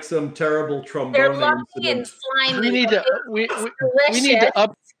sounds like some terrible They're trombone lumpy and incident. slimy. We need to Delicious.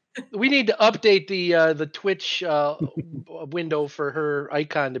 we need to update the Twitch window for her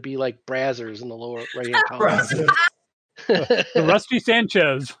icon to be like Brazzers in the lower right hand column. The Rusty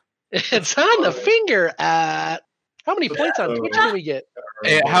Sanchez. It's on the finger. How many points on Twitch can we get?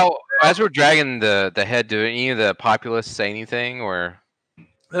 Hey, as we're dragging the head, do any of the populace say anything or?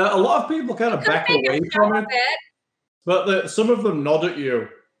 A lot of people kind of back away from it, but some of them nod at you.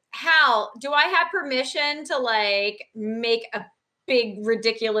 Hal, do I have permission to like make a big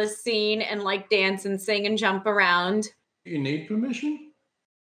ridiculous scene and like dance and sing and jump around? You need permission?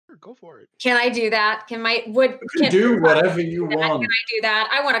 Sure, go for it. Can I do that? You can do whatever you want. Can I do that?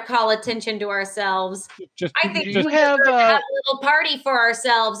 I want to call attention to ourselves. I think Do we you should have have a little party for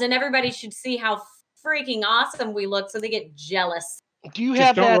ourselves, and everybody should see how freaking awesome we look, so they get jealous. do you Just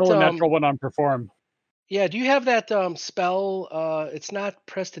have don't that roll a natural one on perform. yeah, do you have that spell? It's not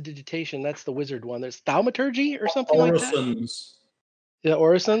prestidigitation, that's the wizard one. There's thaumaturgy or something like that. Orisons. Yeah,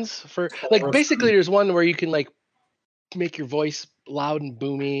 orisons for like Orison. basically there's one where you can like make your voice loud and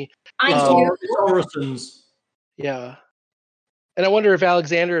boomy. I Um, do. It's Orisons. Yeah. And I wonder if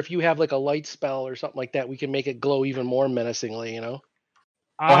Alexander, if you have like a light spell or something like that, we can make it glow even more menacingly, you know?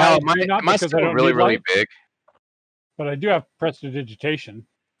 Oh, hell, I do not am I because I still don't really, need really light, big? but I do have prestidigitation.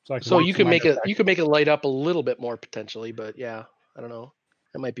 So work you some can make minor it you can make it light up a little bit more potentially, but yeah, I don't know.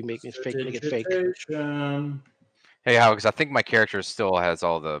 That might be making it fake, make it fake. Prestidigitation. Hey, Hal, because I think my character still has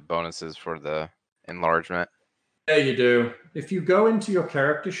all the bonuses for the enlargement. Yeah, you do. If you go into your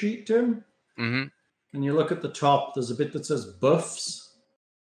character sheet, Tim, Mm-hmm. and you look at the top, there's a bit that says buffs.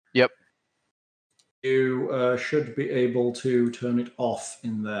 Yep. You should be able to turn it off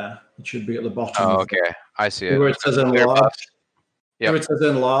in there. It should be at the bottom. Oh, of okay. I see Where it. it says Clear enlarged. buffs. Yep. Where it says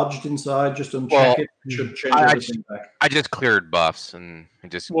enlarged inside, just uncheck Well, it. It should change I everything back. I just cleared buffs and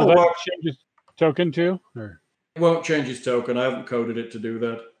it just. Will Oh, that well- change his token too? Or? It won't change its token. I haven't coded it to do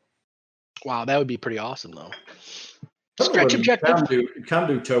that. Wow, that would be pretty awesome though. I don't know Stretch whether objective. It can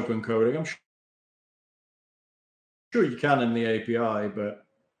do token coding. I'm sure you can in the API, but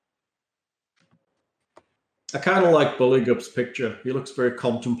I kind of like Bullygup's picture. He looks very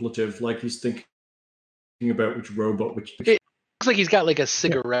contemplative, like he's thinking about which robot, which. Looks like he's got like a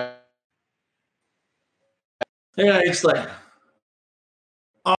cigarette. Yeah, it's like.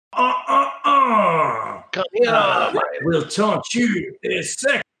 Come here, We'll taunt you this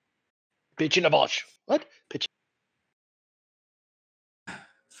second. bitch in a bosh. What? Bitch.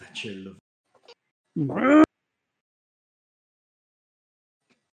 Fetch your love.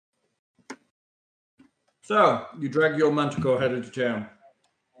 So, you drag your Manticore head into town.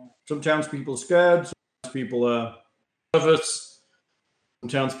 Some townspeople are scared, some townspeople are nervous, some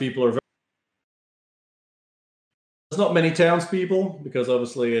townspeople are very... There's not many townspeople, because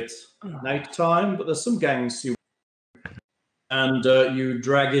obviously it's night time, but there's some gangs you... And you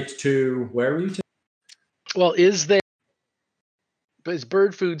drag it to... Where are you taking? Well, is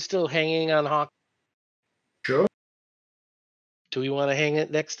bird food still hanging on Hawk? Sure. Do we want to hang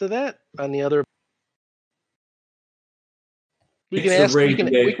it next to that on the other? We can ask. We can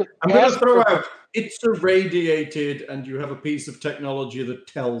I'm going to ask throw for- out, it's irradiated, and you have a piece of technology that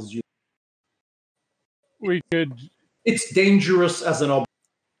tells you. We could. It's dangerous as an object.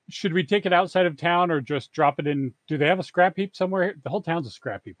 Should we take it outside of town or just drop it in? Do they have a scrap heap somewhere? The whole town's a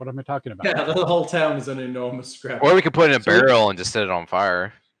scrap heap. What am I talking about? Yeah, the whole town is an enormous scrap. Or we could put it in a So we- barrel and just set it on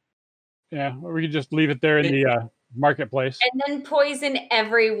fire. Yeah, or we could just leave it there in the marketplace. And then poison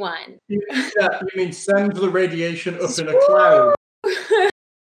everyone. You mean send the radiation up in a cloud?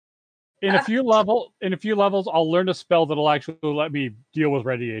 In a few levels, I'll learn a spell that'll actually let me deal with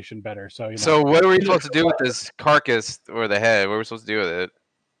radiation better. So you know. So what are we supposed to do with this carcass or the head? What are we supposed to do with it?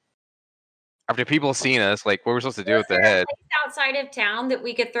 After people seeing us, like what are we supposed to do with the head? Outside of town that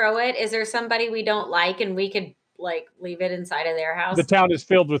we could throw it? Is there somebody we don't like and we could like leave it inside of their house? The town is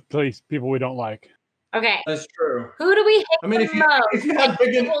filled with people we don't like. Okay. That's true. Who do we hate I mean, the most? if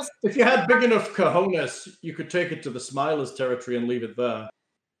you had big enough cojones, you could take it to the Smilers territory and leave it there.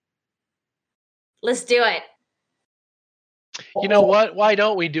 Let's do it. You know what? Why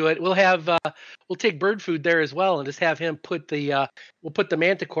don't we do it? We'll have we'll take bird food there as well, and just have him put the we'll put the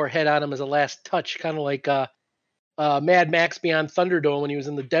Manticore head on him as a last touch, kind of like Mad Max Beyond Thunderdome when he was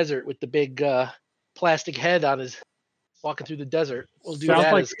in the desert with the big plastic head on his walking through the desert. We'll do Sounds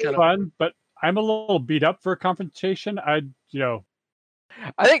that like as kind fun, but I'm a little beat up for a confrontation. I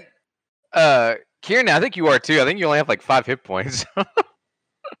think Kieran, I think you are too. I think you only have like 5 hit points.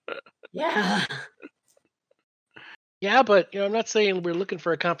 Yeah. Yeah, but I'm not saying we're looking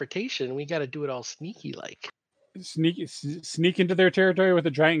for a confrontation. We got to do it all sneaky like. sneak into their territory with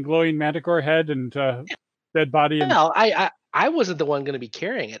a giant glowing Manticore head and dead body. And Well, I wasn't the one going to be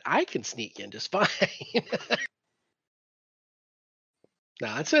carrying it. I can sneak in just fine.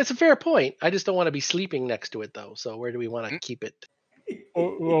 No, it's a fair point. I just don't want to be sleeping next to it though. So where do we want to keep it?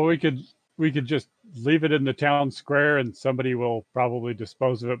 well, we could just leave it in the town square, and somebody will probably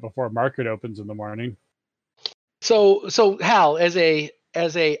dispose of it before market opens in the morning. So Hal, as a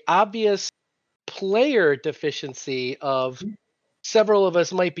obvious player deficiency of several of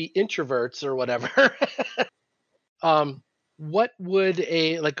us might be introverts or whatever. What would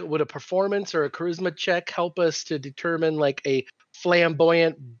a performance or a charisma check help us to determine like a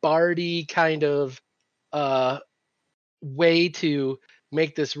flamboyant bardy kind of way to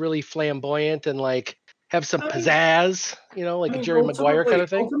make this really flamboyant and like have some pizzazz, like a Jerry Maguire kind of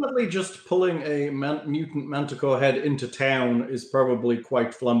thing? Ultimately, just pulling a mutant Manticore head into town is probably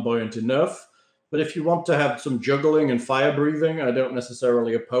quite flamboyant enough. But if you want to have some juggling and fire breathing, I don't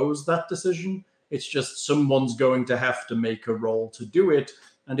necessarily oppose that decision. It's just someone's going to have to make a roll to do it.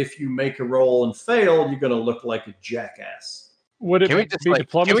 And if you make a roll and fail, you're going to look like a jackass. Would it be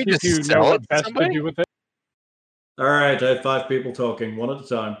diplomacy to know what best to do with it? All right, I have 5 people talking, one at a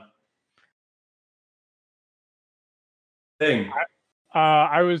time.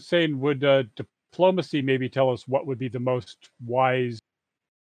 I was saying, would diplomacy maybe tell us what would be the most wise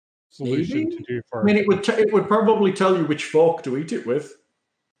solution to do for? I mean, it would probably tell you which fork to eat it with.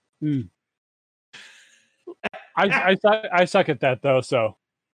 I suck at that though. So,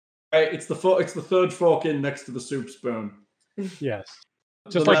 right, it's the third fork in next to the soup spoon. Yes.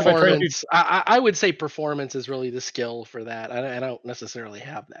 Just like performance. I would say performance is really the skill for that. I don't necessarily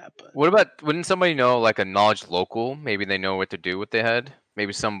have that, but wouldn't somebody know, like a knowledge local? Maybe they know what to do with the head.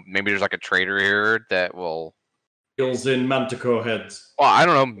 Maybe there's like a trader here that will deals in Manticore heads. Well, I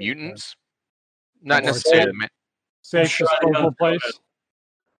don't know, mutants. Not necessarily. Safe disposal place.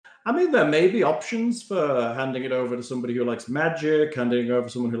 I mean, there may be options for handing it over to somebody who likes magic, handing it over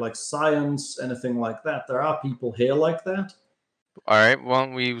to someone who likes science, anything like that. There are people here like that. All right, why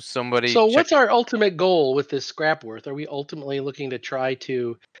don't we use somebody? So what's our ultimate goal with this Scrapworth? Are we ultimately looking to try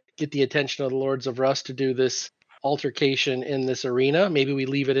to get the attention of the Lords of Rust to do this altercation in this arena? Maybe we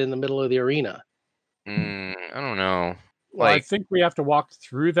leave it in the middle of the arena. I don't know. Well, I think we have to walk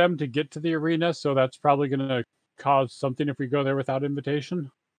through them to get to the arena, so that's probably going to cause something if we go there without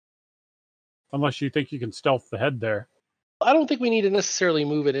invitation. Unless you think you can stealth the head there. I don't think we need to necessarily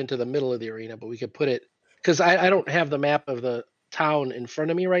move it into the middle of the arena, but we could put it, because I don't have the map of the town in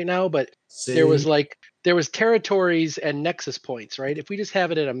front of me right now, but there was territories and nexus points, right? If we just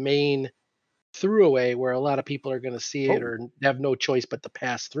have it at a main throughway where a lot of people are going to see it or have no choice but to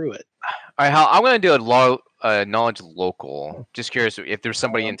pass through it. All right, I'm going to do a knowledge local. Just curious if there's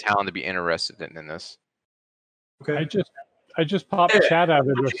somebody in town to be interested in this. Okay. I just popped chat out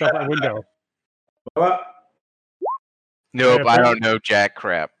into a separate window. Nope, I don't know jack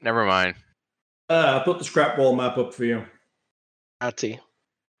crap. Never mind. I put the scrap wall map up for you. Nazi.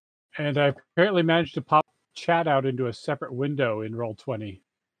 And I apparently managed to pop chat out into a separate window in Roll20.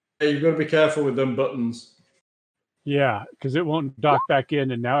 Yeah, you've got to be careful with them buttons. Yeah, because it won't dock back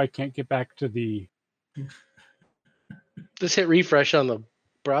in, and now I can't get back to the... Just hit refresh on the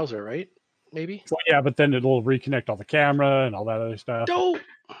browser, right? Maybe? Well, yeah, but then it'll reconnect all the camera and all that other stuff. No!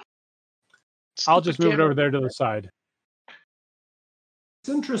 I'll just move it over there to the side. It's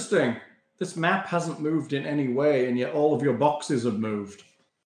interesting. This map hasn't moved in any way, and yet all of your boxes have moved.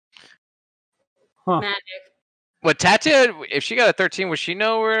 Huh. Magic. What, Tatia, if she got a 13, would she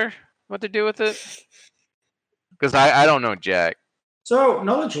know what to do with it? Because I don't know jack. So,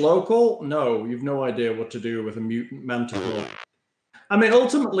 knowledge local? No, you've no idea what to do with a mutant Manticore. I mean,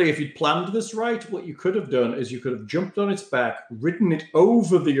 ultimately, if you'd planned this right, what you could have done is you could have jumped on its back, ridden it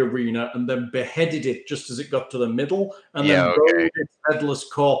over the arena, and then beheaded it just as it got to the middle, and then rode its headless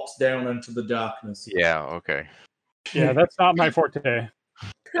corpse down into the darkness. Yeah, okay. Yeah, that's not my forte.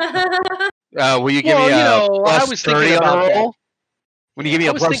 Will you give Well, me you a know, I plus was thinking 30 on about a that. roll? When you give me I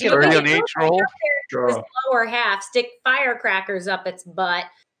a was plus thinking 30 about on it. each roll? His lower half, stick firecrackers up its butt,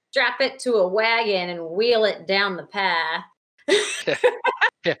 strap it to a wagon, and wheel it down the path.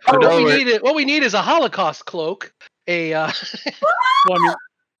 Yeah. So in What other we words- need is a Holocaust cloak. Well, I mean,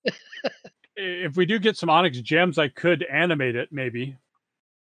 if we do get some onyx gems, I could animate it, maybe.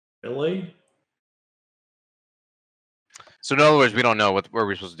 Really? So in other words, we don't know what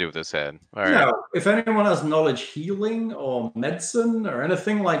we're supposed to do with this head. All right. No. If anyone has knowledge healing or medicine or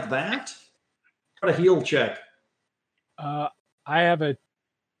anything like that, got a heal check. I have a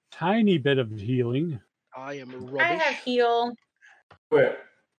tiny bit of healing. I am I rubbish. have heal. Wait.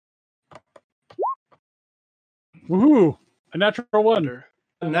 Woohoo! A natural one. Wonder.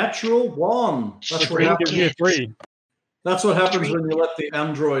 A natural 1. That's what Drink happens. Gives me a it. 3. That's what happens Drink when you let the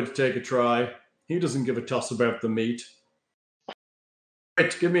android take a try. He doesn't give a toss about the meat.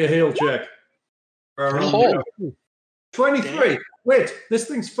 Wait, give me a heal check. Oh. 23. Wait, this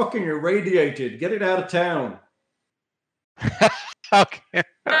thing's fucking irradiated. Get it out of town. Okay.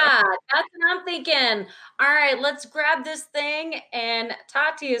 Ah, that's what I'm thinking. All right, let's grab this thing. And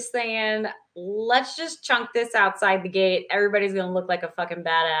Tati is saying, let's just chunk this outside the gate. Everybody's going to look like a fucking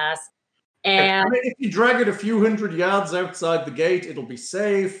badass. I And mean, if you drag it a few hundred yards outside the gate, it'll be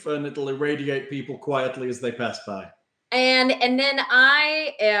safe and it'll irradiate people quietly as they pass by. and then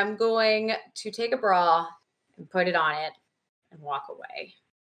I am going to take a bra and put it on it and walk away.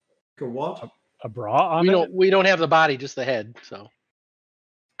 Go what? A bra on We it? don't have the body, just the head. So.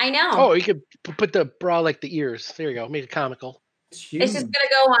 I know. Oh, you could put the bra like the ears. There you go. Make it comical. It's huge. It's just gonna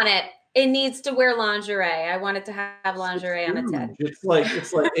go on it. It needs to wear lingerie. I want it to have lingerie on its head. It's like 8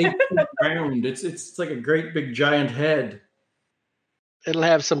 feet round. It's like a great big giant head. It'll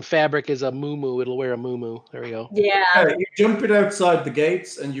have some fabric as a muumuu. It'll wear a muumuu. There we go. Yeah. You jump it outside the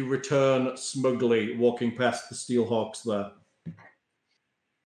gates and you return smugly, walking past the Steelhawks there.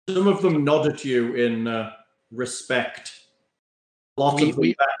 Some of them nod at you in respect. A lot of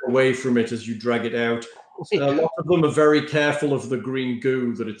them back away from it as you drag it out. A lot of them are very careful of the green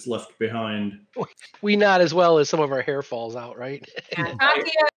goo that it's left behind. We nod as well as some of our hair falls out, right? Yeah, Katya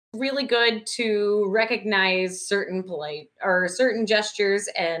is really good to recognize certain certain gestures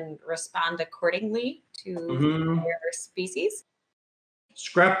and respond accordingly to their species.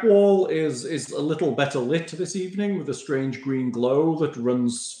 Scrapwall is a little better lit this evening with a strange green glow that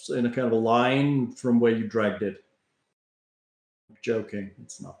runs in a kind of a line from where you dragged it. I'm joking,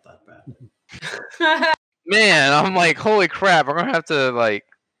 it's not that bad. Man, I'm like, holy crap! We're gonna have to like.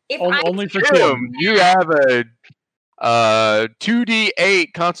 Only for Tim, you have a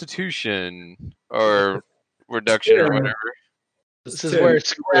 2d8 Constitution or reduction or whatever. This is where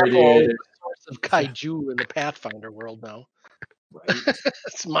Scrapwall is the source of kaiju in the Pathfinder world now. Right.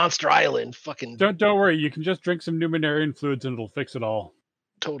 It's Monster Island. Fucking Don't worry. You can just drink some Numenarian fluids and it'll fix it all.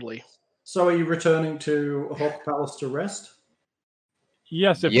 totally. So are you returning to Hawk Palace to rest?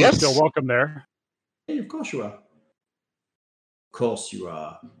 Yes, if Yes. we're still welcome there. Hey, of course you are. Of course you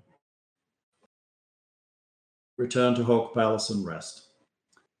are. Return to Hawk Palace and rest.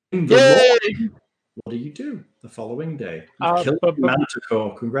 In the morning, what do? The following day? You killed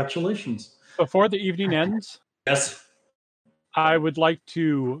Manticore. Congratulations. Before the evening ends, Yes. I would like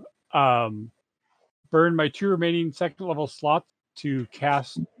to burn my 2 remaining second level slots to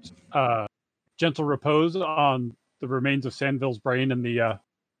cast Gentle Repose on the remains of Sandville's brain in the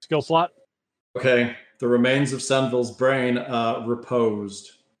skill slot. Okay. The remains of Sandville's brain are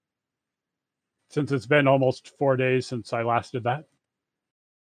reposed. Since it's been almost 4 days since I last did that.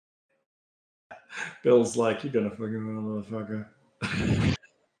 Bill's like, you're gonna fucking motherfucker.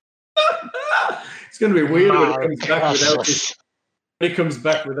 It's gonna be weird when he comes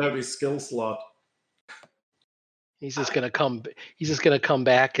back without his skill slot. He's just gonna come. He's just gonna come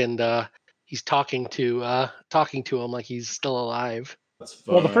back and he's talking to him like he's still alive. That's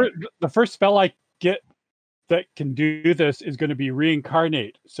fine. Well, the first spell I get that can do this is going to be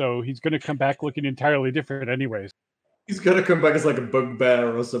reincarnate. So he's going to come back looking entirely different anyways. He's gonna come back as like a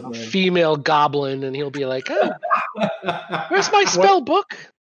bugbear or something. Female goblin, and he'll be like, oh, "Where's my spell book?"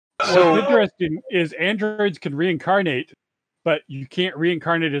 So what's interesting is androids can reincarnate, but you can't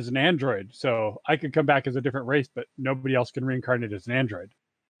reincarnate as an android. So I could come back as a different race, but nobody else can reincarnate as an android.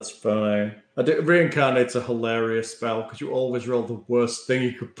 That's fine. Reincarnate's a hilarious spell because you always roll the worst thing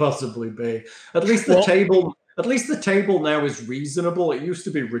you could possibly be. At least the table now is reasonable. It used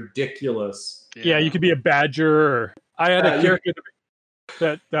to be ridiculous. Yeah, you could be a badger. Or, I had a character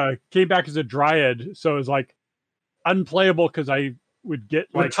that came back as a dryad, so it was like unplayable because I would get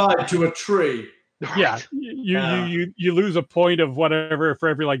like tied to a tree. Yeah, Right. you lose a point of whatever for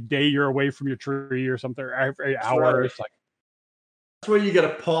every like day you're away from your tree or something, or every hour. right. It's like, That's where you get a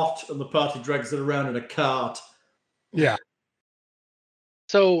pot and the party drags it around in a cart. yeah.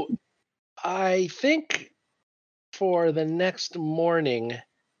 So I think for the next morning,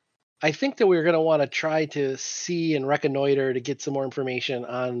 I think that we're going to want to try to see and reconnoiter to get some more information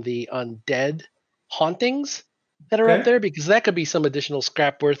on the undead hauntings that are up Okay. there, because that could be some additional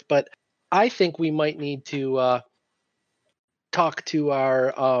scrap worth. But I think we might need to talk to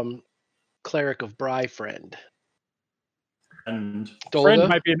our cleric of Bry friend. And Friend Dolga?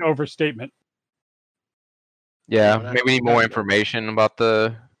 might be an overstatement. Yeah, No, not- maybe we need not more Dolga. information about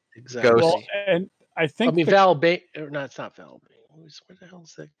the. Exactly. Ghost. Well, and I I think mean, Val Bane. No, it's not Val Bane. Where the hell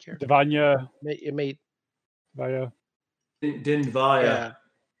is that character? Divanya It made via. Dinvaya.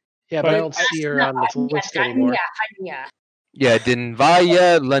 yeah, but But I don't see her on this list anymore. Yeah,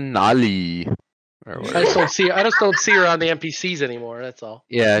 Dinvaya Lanali. Or I whatever. just don't see. I just don't see her on the NPCs anymore. That's all.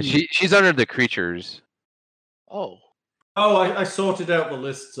 Yeah, she's under the creatures. Oh, Oh, I sorted out the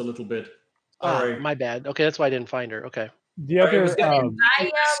lists a little bit. Sorry. my bad. Okay, that's why I didn't find her. Okay. The Sorry, it other was getting-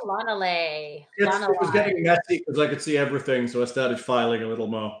 Lonale. It was getting messy because I could see everything, so I started filing a little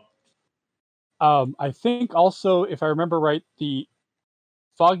more. I think also, if I remember right, the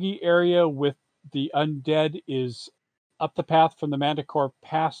foggy area with the undead is up the path from the Manticore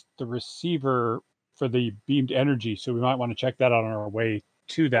past the receiver for the beamed energy, so we might want to check that on our way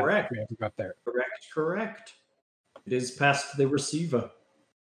to that. Correct. If we haven't got there. Correct. It is past the receiver.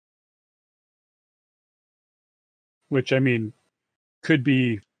 Which, I mean, could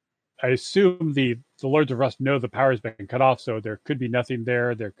be. I assume the Lords of Rust know the power's been cut off, so there could be nothing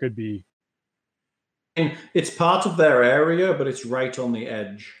there. There could be. I mean, it's part of their area, but it's right on the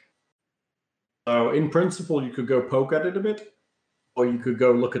edge. So, in principle, you could go poke at it a bit, or you could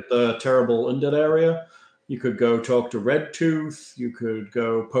go look at the terrible undead area. You could go talk to Redtooth. You could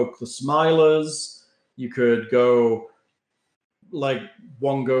go poke the Smilers. You could go, like,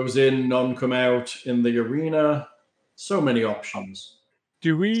 one goes in, none come out in the arena. So many options.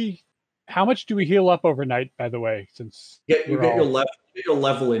 Do we? How much do we heal up overnight? By the way, since You we're get all- your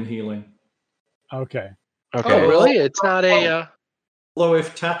level in healing. okay. Oh, really? It's not a. Although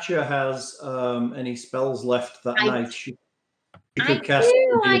if Tatcha has any spells left that night, she could cast.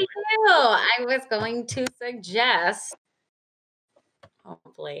 I do. I was going to suggest.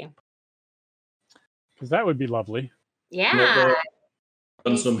 Hopefully. Because that would be lovely. Yeah.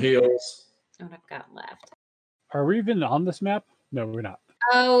 And some heals. What I've got left. Are we even on this map? No, we're not.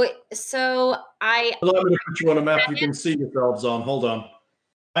 Oh, so I. Let me put you on a map you can see yourselves on. Hold on.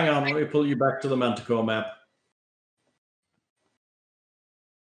 Hang on, let me pull you back to the Manticore map.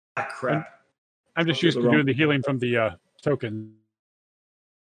 Ah, crap. I'm just used to doing the healing from the token.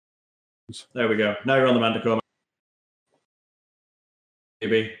 There we go. Now you're on the Manticore map.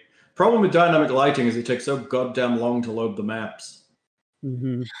 Maybe. Problem with dynamic lighting is it takes so goddamn long to load the maps.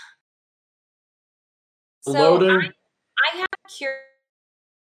 Mm-hmm. So Loading. I have cure.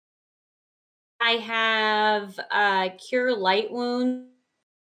 I have cure light wound.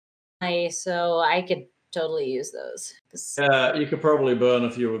 So I could totally use those. Yeah, you could probably burn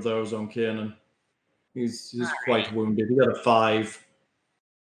a few of those on Kiernan. He's quite wounded. He got a 5.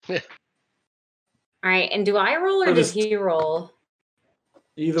 All right, and do I roll or So does this- he roll?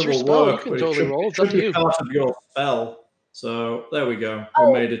 Either It's your will spell, you work, can but totally it roll. It's should up to be you. part of your spell. So there we go. Oh.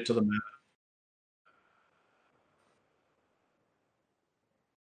 We made it to the map.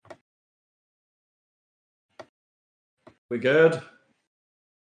 We good?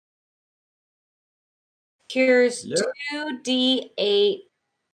 Cures Yep. 2d8.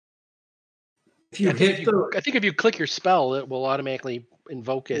 If you I think hit the I think if you click your spell, it will automatically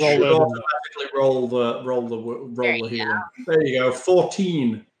invoke it. roll, Should. automatically roll the healing. There you go.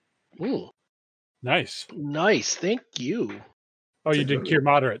 14. Ooh, Nice. nice. Thank you. Oh, you did cure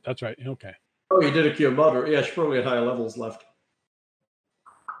moderate. That's right. Okay. Oh, you did a cure moderate. Yeah, she probably had higher levels left.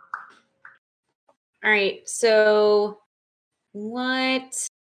 All right, so what?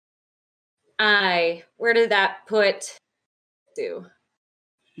 Where did that put Sue?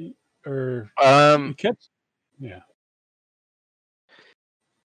 Or Kits? Yeah.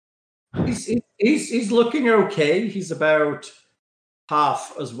 He's looking okay. He's about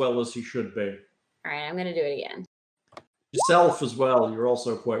half as well as he should be. All right, I'm gonna do it again. Yourself as well. You're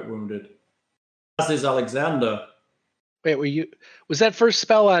also quite wounded. As is Alexander. Wait, was that first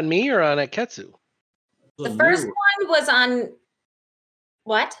spell on me or on Aketsu? The first one was on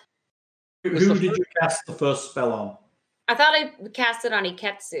what? Who was the did you cast the first spell on? I thought I cast it on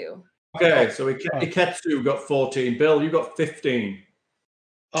Iketsu. Okay, so Iketsu got 14. Bill, you got 15.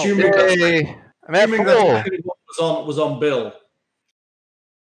 Oh, Assuming okay. Yay. I'm at Assuming that full. second one was on Bill.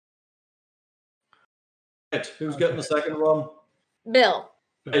 Right, who's getting the second one? Bill.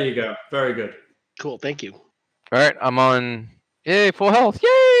 There you go. Very good. Cool. Thank you. All right, I'm on. Yay, full health!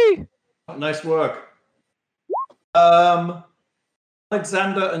 Yay! Nice work. Alexander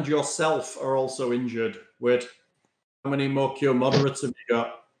and yourself are also injured. Wait, how many more cure moderates have you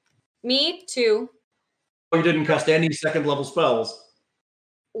got? Me too. Oh, you didn't cast any second level spells.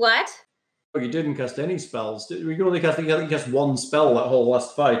 What? Oh, you didn't cast any spells. You only cast, I think you cast one spell that whole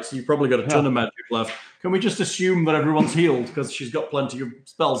last fight, so you probably got a ton of magic left. Can we just assume that everyone's healed because she's got plenty of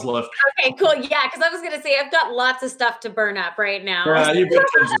spells left? Okay, cool. Yeah, because I was gonna say I've got lots of stuff to burn up right now. Yeah, you've got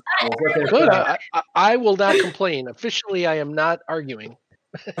tons of spells. Okay, Good. fair. I will not complain. Officially, I am not arguing.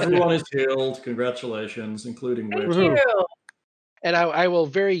 Everyone is healed. Congratulations, including Thank Witch. you. And I will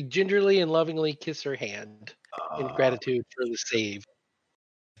very gingerly and lovingly kiss her hand in gratitude for the save.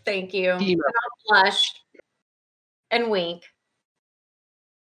 Thank you. Team And I'll blush and wink.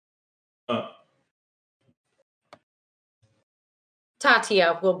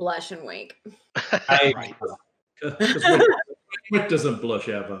 Tatia will blush and wink. Right. Witch doesn't blush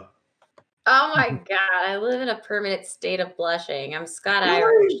ever. Oh my god, I live in a permanent state of blushing. I'm Scott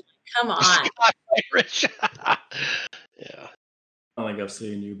Irish. Come on. Irish. Yeah. I don't think I've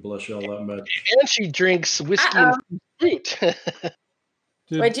seen you blush all that much. And she drinks whiskey and fruit.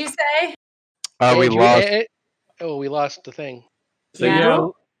 What'd you say? We lost. We lost the thing. Yeah.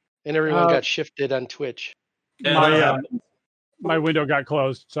 And everyone got shifted on Twitch. My window got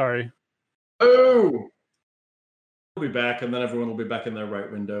closed. Sorry. Oh! We'll be back, and then everyone will be back in their right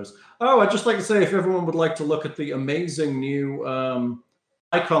windows. Oh, I'd just like to say, if everyone would like to look at the amazing new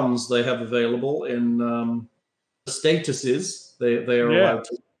icons they have available in the statuses, they are allowed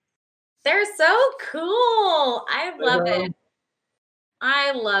to. They're so cool. I love it.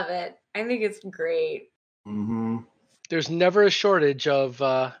 I love it. I think it's great. Mm-hmm. There's never a shortage of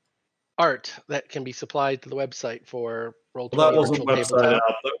art that can be supplied to the website for Roll20. Well, that wasn't Virtual website Tabletop.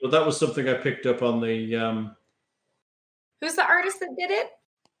 art. That was something I picked up on the. Who's the artist that did it?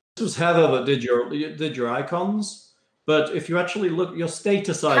 This was Heather that did your icons. But if you actually look at your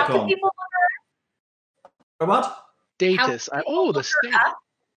status How icon, can people look her? what? Status. How can people The look her status. up?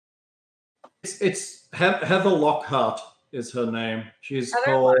 It's Heather Lockhart is her name. She's Heather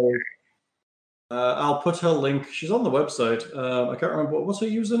called. I'll put her link. She's on the website. I can't remember what's her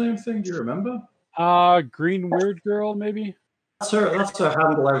username thing. Do you remember? Green Weird Girl, maybe. That's her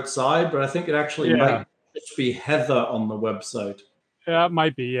handle outside, but I think it actually might just be Heather on the website. Yeah, it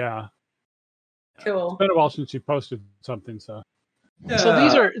might be. Yeah. Cool. It's been a while since you posted something, so. Yeah.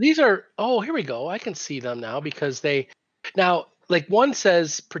 So these are. Oh, here we go. I can see them now because like one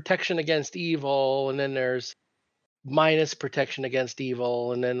says protection against evil, and then there's minus protection against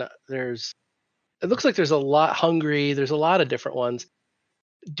evil, and then it looks like there's a lot hungry. There's a lot of different ones.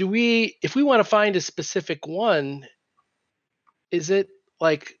 If we want to find a specific one, is it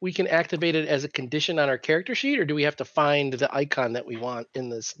like we can activate it as a condition on our character sheet, or do we have to find the icon that we want in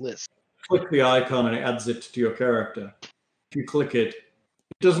this list? Click the icon and it adds it to your character. If you click it,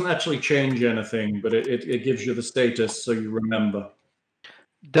 it doesn't actually change anything, but it gives you the status so you remember.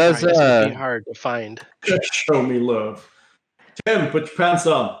 Does This would be hard to find. Just show me love. Tim, put your pants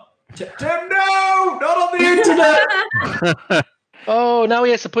on. Tim, no! Not on the internet! Oh, now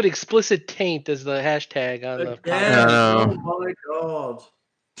he has to put explicit taint as the hashtag on the Again. No. Oh my god.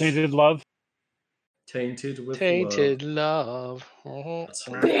 Tainted Love. Tainted with tainted love. That's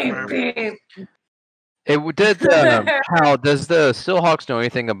Babe. It did. Hal, does the Steelhawks know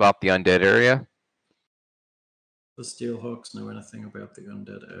anything about the undead area? The Steelhawks know anything about the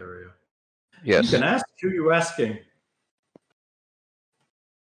undead area? Yes. You can ask. Who are you asking?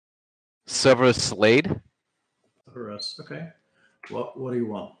 Severus Slade. For us. Okay. What do you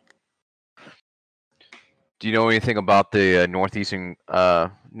want? Do you know anything about the northeast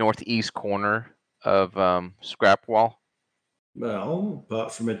corner of Scrapwall? Well,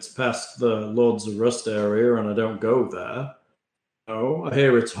 apart from it's past the Lords of Rust area, and I don't go there. No, I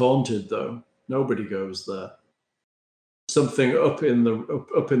hear it's haunted though. Nobody goes there. Something up in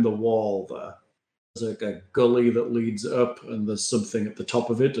the wall there. There's like a gully that leads up, and there's something at the top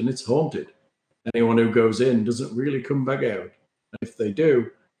of it, and it's haunted. Anyone who goes in doesn't really come back out. And if they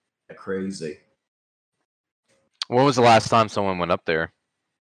do, they're crazy. When was the last time someone went up there?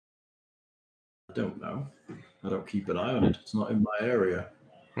 I don't know. I don't keep an eye on it. It's not in my area.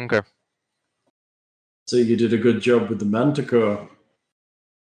 Okay. So you did a good job with the Manticore.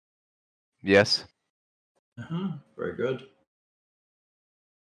 Yes. Very good.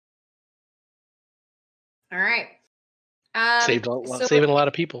 All right. Saving a lot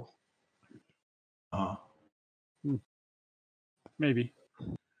of people. Maybe.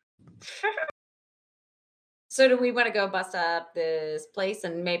 So do we want to go bust up this place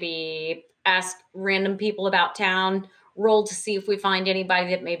and maybe ask random people about town, roll to see if we find anybody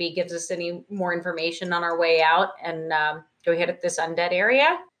that maybe gives us any more information on our way out, and go hit at this undead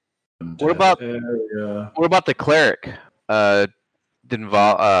area? What about the cleric?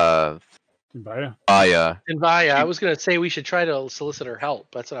 Invaya. Invaya, I was going to say we should try to solicit her help.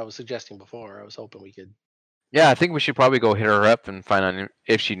 That's what I was suggesting before. I was hoping we could. Yeah, I think we should probably go hit her up and find out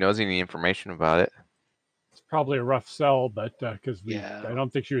if she knows any information about it. It's probably a rough sell, but because I don't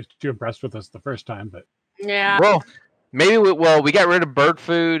think she was too impressed with us the first time. But yeah, well, maybe we got rid of bird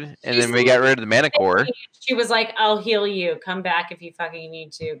food and then we got rid of the manicore. She was like, "I'll heal you. Come back if you fucking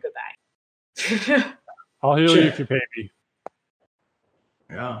need to. Goodbye." I'll heal you if you pay me.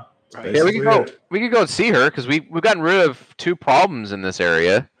 Yeah. Yeah, we could go see her because we've gotten rid of 2 problems in this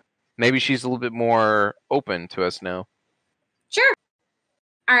area. Maybe she's a little bit more open to us now. Sure.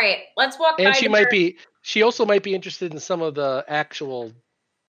 All right, let's walk. And she also might be interested in some of the actual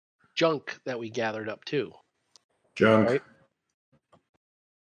junk that we gathered up too. Junk. Right?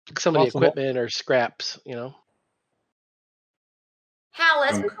 Some of the equipment or scraps, Hal,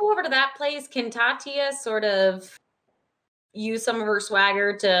 as we go over to that place, can Tatia sort of use some of her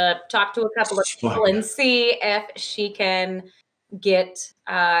swagger to talk to a couple of people and see if she can get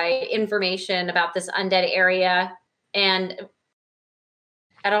information about this undead area and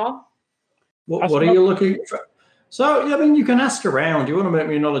at all? What are you looking for? So, you can ask around. You want to make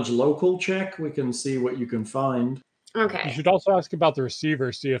me a knowledge local check? We can see what you can find. Okay. You should also ask about the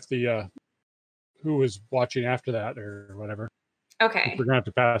receiver, see if the who was watching after that or whatever. Okay. We're gonna have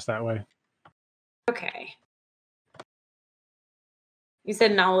to pass that way. Okay. You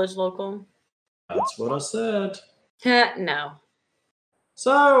said knowledge local? That's what I said. No.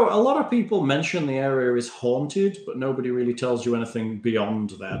 So, a lot of people mention the area is haunted, but nobody really tells you anything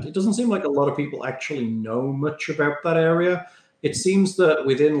beyond that. It doesn't seem like a lot of people actually know much about that area. It seems that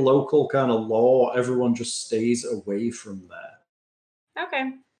within local kind of law, everyone just stays away from there.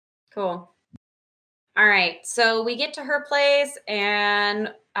 Okay, cool. All right, so we get to her place,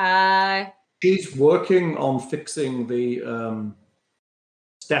 and she's working on fixing the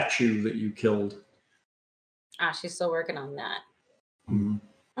statue that you killed. She's still working on that. Mm-hmm.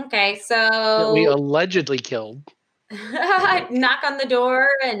 Okay, so that we allegedly killed. Knock on the door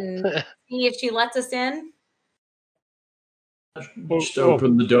and see if she lets us in. Just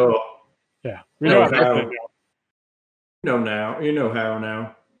open the door. Yeah, we know how. You know how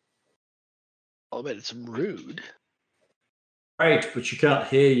now. Oh, but it's rude. Right, but she can't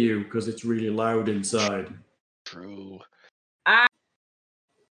hear you because it's really loud inside. True.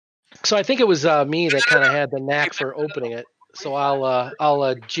 So I think it was me that kind of had the knack for opening it. So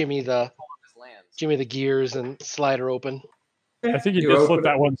I'll Jimmy the gears and slide her open. I think you just flip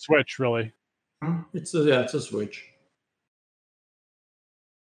that one switch, really. It's a switch.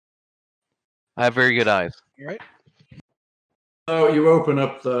 I have very good eyes. All right. So you open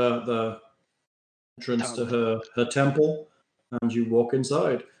up the entrance to her temple, and you walk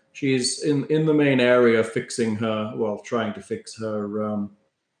inside. She's in the main area trying to fix her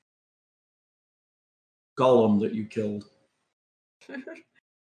golem that you killed. All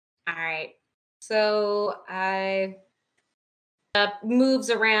right. So I moves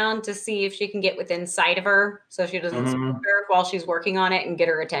around to see if she can get within sight of her so she doesn't spook her while she's working on it and get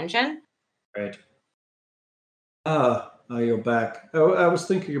her attention. Right. You're back. Oh, I was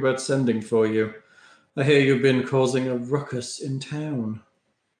thinking about sending for you. I hear you've been causing a ruckus in town.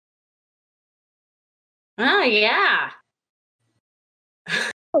 Oh, yeah.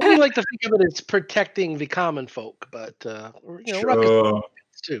 We like to think of it as protecting the common folk, but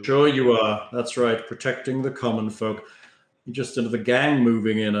Sure you are. That's right, protecting the common folk. You're just into the gang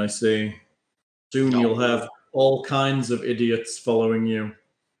moving in, I see. Soon you'll have all kinds of idiots following you.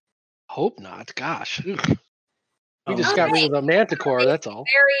 Hope not. Gosh. We just got rid of the manticore, that's all.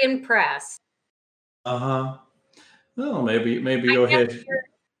 Very impressed. Uh-huh. Well, maybe you're here.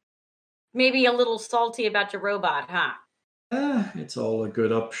 Maybe a little salty about your robot, huh? It's all a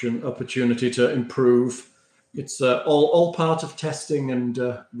good opportunity to improve. It's all part of testing and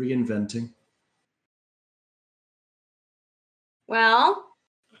reinventing. Well,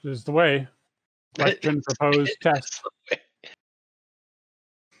 this is the way. Question, proposed, test.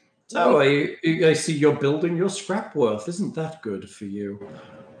 So I see you're building your scrap worth. Isn't that good for you?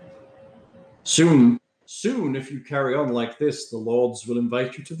 Soon, if you carry on like this, the lords will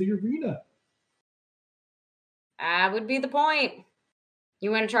invite you to the arena. That would be the point.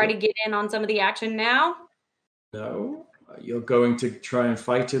 You want to try to get in on some of the action now? No, You're going to try and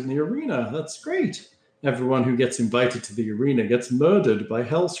fight in the arena. That's great. Everyone who gets invited to the arena gets murdered by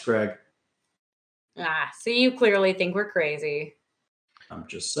Hellscrag. So you clearly think we're crazy. I'm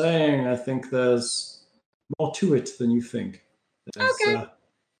just saying, I think there's more to it than you think. Okay.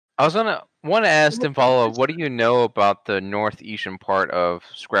 I was want to ask and follow up. What do you know about the northeastern part of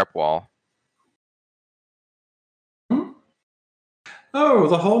Scrapwall? Oh,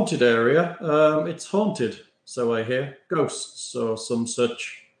 the haunted area. It's haunted, so I hear. Ghosts or some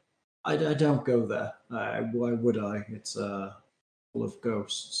such. I don't go there. Why would I? It's full of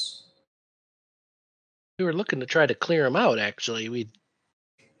ghosts. We were looking to try to clear them out. Actually,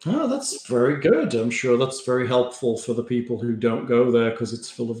 Oh, that's very good. I'm sure that's very helpful for the people who don't go there because it's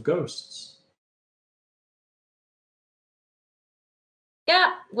full of ghosts.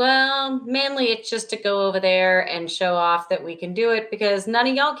 Yeah, well, mainly it's just to go over there and show off that we can do it because none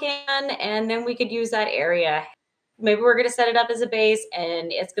of y'all can, and then we could use that area. Maybe we're going to set it up as a base,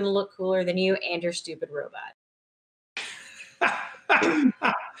 and it's going to look cooler than you and your stupid robot.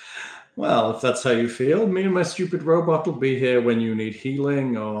 Well, if that's how you feel, me and my stupid robot will be here when you need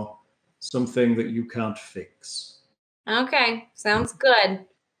healing or something that you can't fix. Okay, sounds good.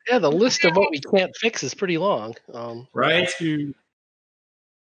 yeah, the list of what we can't fix is pretty long. Right?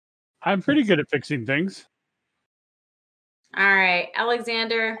 I'm pretty good at fixing things. All right,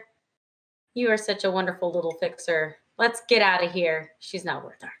 Alexander, you are such a wonderful little fixer. Let's get out of here. She's not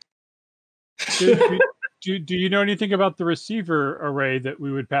worth our. Do you know anything about the receiver array that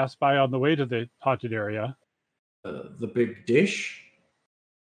we would pass by on the way to the haunted area? The big dish?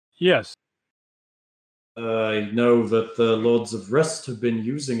 Yes. I know that the Lords of Rest have been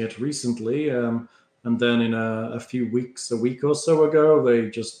using it recently, and then in a week or so ago, they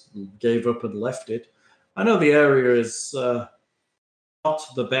just gave up and left it. I know the area is not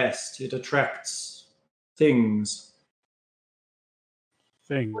the best. It attracts things.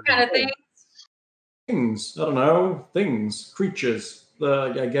 What kind of things? Things. I don't know. Things. Creatures.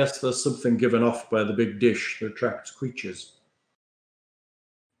 I guess there's something given off by the big dish that attracts creatures.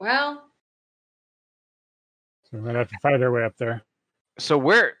 Well, So we're gonna have to fight our way up there. So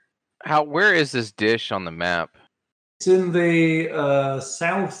where is this dish on the map? It's in the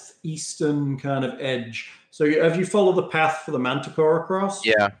southeastern kind of edge. So have you followed the path for the Manticore across?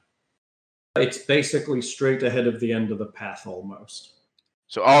 Yeah. It's basically straight ahead of the end of the path almost.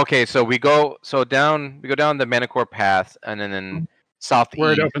 So okay, so we go down the Manticore path and then southeast.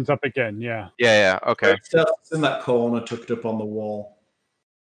 Where it opens up again, yeah. Yeah, okay. It's in that corner tucked up on the wall.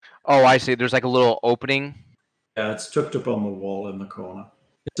 Oh, I see. There's like a little opening. Yeah, it's tucked up on the wall in the corner.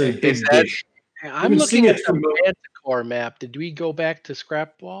 It's a big Is that- dish. I'm can looking see at it the from the- Manticore map. Did we go back to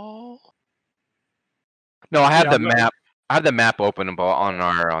Scrapwall? No, I have Yeah, the I'm- map. I have the map open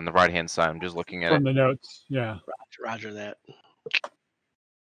on the right hand side. I'm just looking at From it. the notes, yeah. Roger that.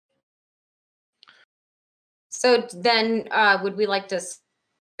 so then would we like to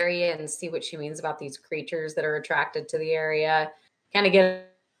area and see what she means about these creatures that are attracted to the area? Kind of get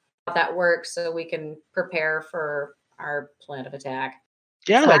how that works so we can prepare for our plan of attack.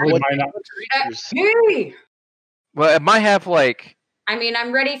 Yeah, So like I what might not- creatures? Hey! Well, it might have like I mean,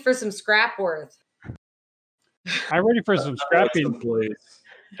 I'm ready for some scrap worth. I'm ready for some scrapping. Please.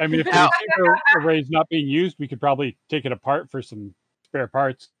 I mean, if the receiver array is not being used, we could probably take it apart for some spare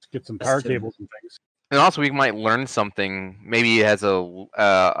parts, get some power That's true. cables and things. and also we might learn something. Maybe it has a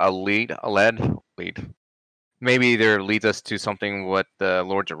lead. Maybe there leads us to something what the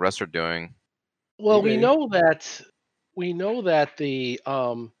Lords of Rest are doing. Well, Okay. we know that the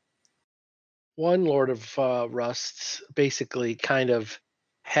one Lord of Rusts basically kind of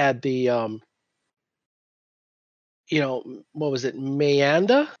had the what was it?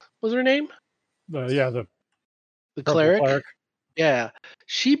 Mayanda was her name? The The purple cleric? Yeah.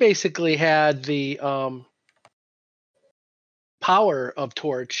 She basically had the power of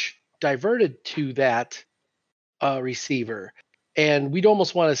Torch diverted to that receiver. And we'd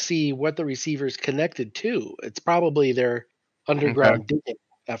almost want to see what the receiver's connected to. It's probably their underground digging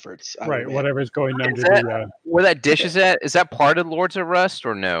efforts. I would right, imagine. whatever's going Is under that- the Where that dish is at? Is that part of Lords of Rest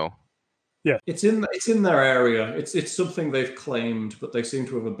or no? It's in their area. It's something they've claimed, but they seem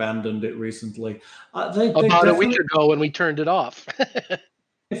to have abandoned it recently. They About a week definitely- ago when we turned it off.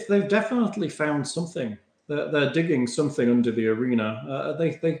 If they've definitely found something. They're digging something under the arena.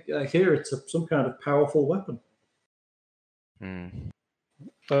 They hear it's some kind of powerful weapon. Hmm.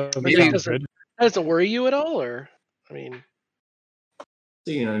 maybe doesn't- Doesn't worry you at all, or I mean,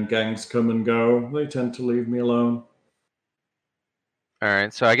 And gangs come and go. They tend to leave me alone. All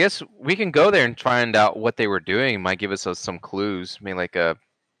right, so I guess we can go there and find out what they were doing. It might give us some clues. Maybe like a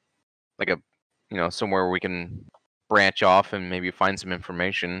somewhere we can branch off and maybe find some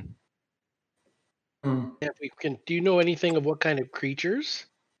information. If we can, do you know anything of what kind of creatures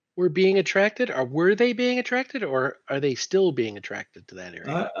were being attracted, or were they being attracted, or are they still being attracted to that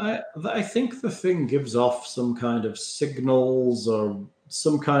area? I think the thing gives off some kind of signals or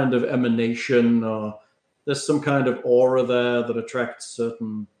some kind of emanation, or there's some kind of aura there that attracts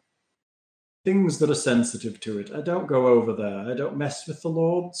certain things that are sensitive to it. I don't go over there. I don't mess with the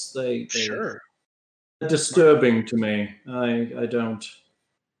lords. They're disturbing to me. I don't.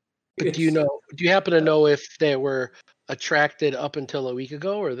 But do you happen to know if they were attracted up until a week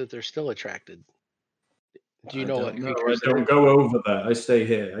ago, or that they're still attracted? Do you know what creatures? I don't go over there. I stay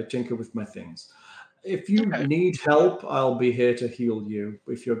here. I tinker with my things. If you need help, I'll be here to heal you.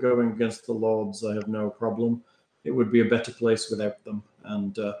 If you're going against the lords, I have no problem. It would be a better place without them.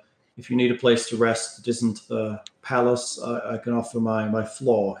 And if you need a place to rest that isn't the palace, I can offer my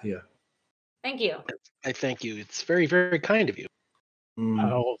floor here. Thank you. I thank you. It's very, very kind of you.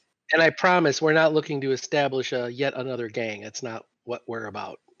 Oh, And I promise we're not looking to establish yet another gang. That's not what we're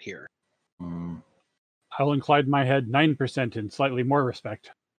about here. I'll incline my head 9% in slightly more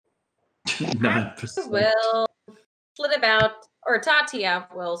respect. 9%. Will flit about, or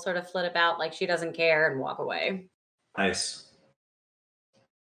Tatia will sort of flit about like she doesn't care and walk away. Nice.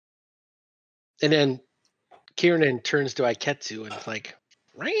 And then Kieran turns to Aiketsu and it's like,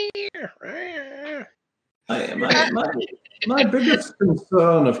 My biggest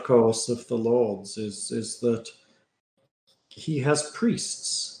concern, of course, of the lords is that he has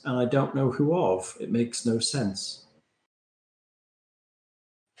priests, and I don't know who of. It makes no sense.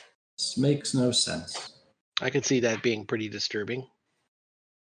 This makes no sense. I can see that being pretty disturbing.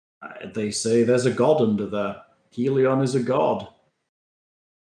 They say there's a god under there. Helion is a god.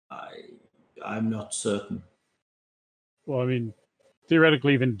 I'm not certain. Well, I mean,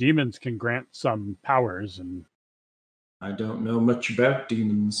 theoretically, even demons can grant some powers, and I don't know much about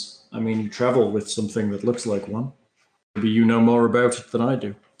demons. I mean, you travel with something that looks like one. Maybe you know more about it than I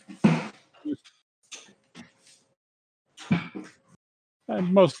do.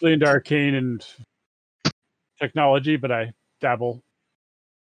 I'm mostly into arcane and technology, but I dabble.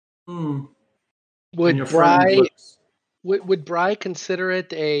 Would Bry consider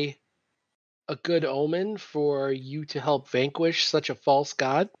it a good omen for you to help vanquish such a false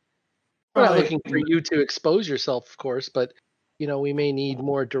god? We're not looking for you to expose yourself, of course, but we may need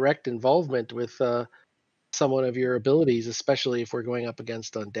more direct involvement with someone of your abilities, especially if we're going up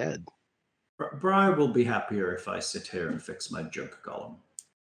against undead. Bry will be happier if I sit here and fix my junk golem.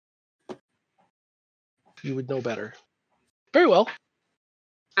 You would know better. Very well.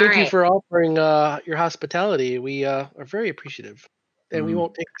 Thank you for offering your hospitality. We are very appreciative. And we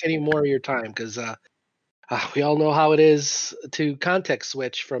won't take any more of your time because we all know how it is to context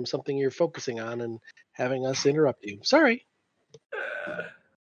switch from something you're focusing on and having us interrupt you. Sorry.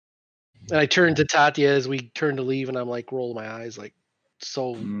 And I turn to Tatia as we turn to leave, and I'm like, roll my eyes, like,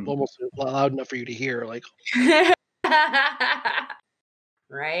 so almost loud enough for you to hear, like.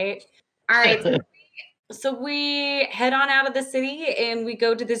 Right. All right. So we head on out of the city and we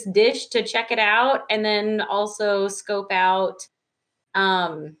go to this dish to check it out, and then also scope out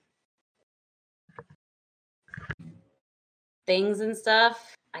things and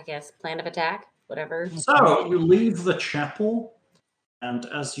stuff. I guess plan of attack, whatever. So you leave the chapel, and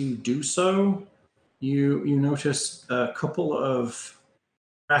as you do so, you notice a couple of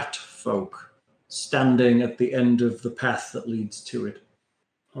rat folk standing at the end of the path that leads to it.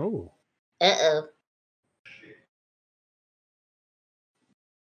 Oh. Uh-oh.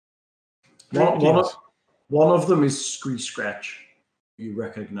 One of them is Scree Scratch. You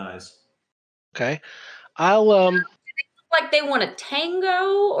recognize. Okay. I'll Do they look like they want to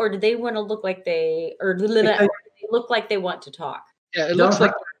tango, or do they want to look like they look like they want to talk? Yeah, it looks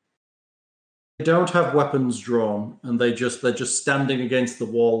like they don't have weapons drawn, and they're just standing against the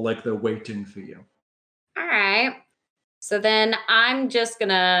wall like they're waiting for you. All right. So then I'm just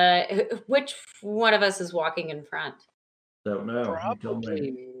gonna. Which one of us is walking in front? Don't know.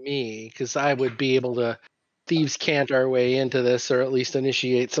 Probably me, because I would be able to thieves' cant our way into this, or at least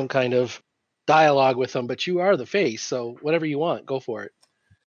initiate some kind of dialogue with them. But you are the face, so whatever you want, go for it.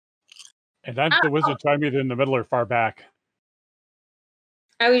 And I'm the wizard, so I'm either in the middle or far back.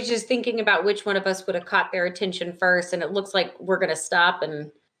 I was just thinking about which one of us would have caught their attention first, and it looks like we're gonna stop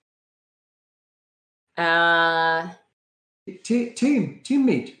and. Team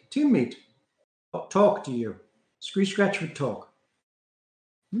meet. Talk to you. Scree Scratch would talk.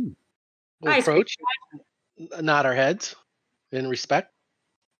 We'll approach, nod our heads in respect.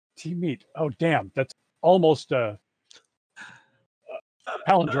 Team meet. Oh, damn. That's almost a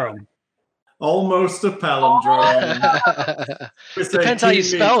palindrome. Almost a palindrome. Depends how you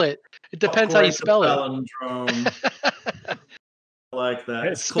spell it. It depends how you spell it. Palindrome. I like that.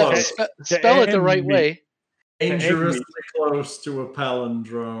 It's Spell close. it the right way. Dangerously close to a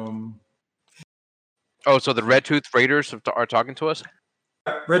palindrome. Oh, so the Red Tooth Raiders are talking to us?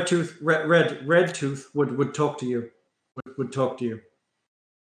 Red Tooth would talk to you. Would talk to you.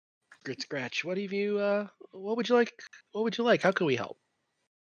 Grit Scratch, what have you? What would you like? What would you like? How can we help?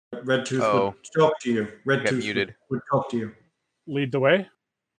 Red Tooth would talk to you. Red Tooth muted. would talk to you. Lead the way.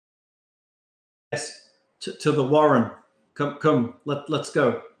 Yes, to the Warren. Come. Let's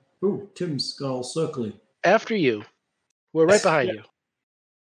go. Ooh, Tim's got all circly. After you. We're right behind you.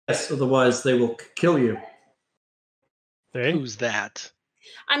 Yes, otherwise they will kill you. They? Who's that?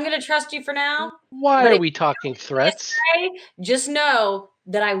 I'm going to trust you for now. Why But are if we talking threats? just know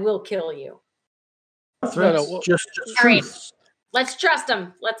that I will kill you. Threats, well- just All right. truths. Let's trust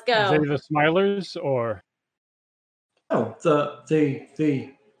him. Let's Are they go. the Smilers or? Oh, the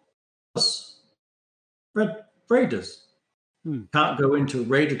Red Raiders can't go into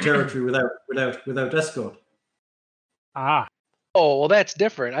Raider territory without escort. Ah, Oh, well, that's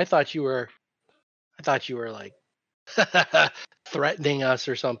different. I thought you were like threatening us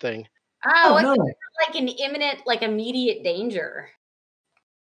or something. Oh, it's no. like an imminent, like immediate danger.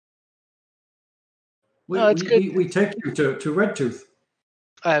 It's good. We take you to Red Tooth.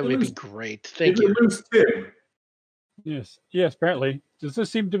 That would be great. Thank Did you. we lose Tim? yes. Apparently, does this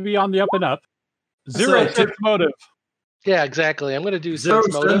seem to be on the up and up? So, Zero Tim- sense motive. Yeah, exactly. I'm going to do Zero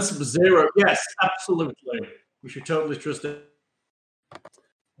sense motive. sense of zero. Yes, absolutely. We should totally trust it.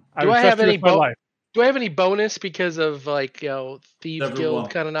 Do I have any my life? Do I have any bonus because of thieves Everyone. guild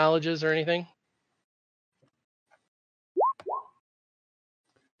kind of knowledges or anything?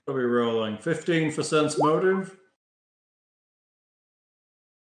 What are we rolling? 15 for sense motive.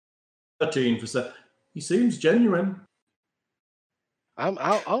 13%. He seems genuine.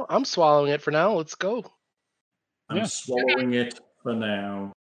 I'm swallowing it for now. Let's go. I'm swallowing it for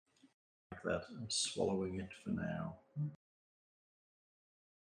now. Like that. I'm swallowing it for now.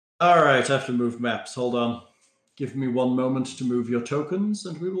 All right, I have to move maps. Hold on. Give me one moment to move your tokens,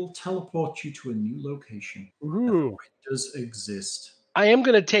 and we will teleport you to a new location. Ooh. It does exist. I am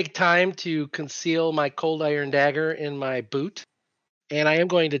going to take time to conceal my cold iron dagger in my boot, and I am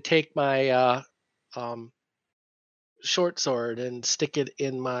going to take my short sword and stick it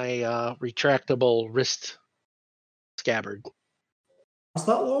in my retractable wrist scabbard. Is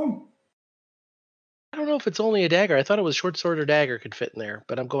that long? I don't know if it's only a dagger. I thought it was short sword or dagger could fit in there,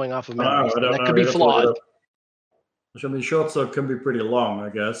 but I'm going off of I memory. don't That know. could be You'd have to look it flawed. up. I mean, short sword can be pretty long, I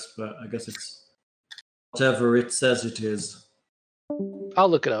guess, but I guess it's whatever it says it is. I'll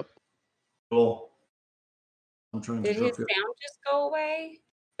look it up. Cool. I'm trying to Did his drop sound it. just go away?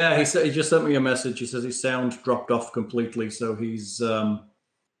 Yeah, he just sent me a message. He says his sound dropped off completely, so he's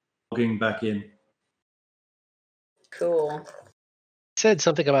logging back in. Cool. Said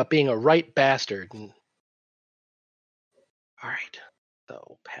something about being a right bastard. All right.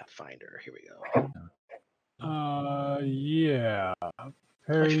 So Pathfinder. Here we go. Yeah. I should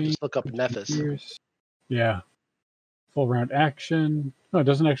Parry. just look up Nephis. Pierce. Yeah. Full round action. No, it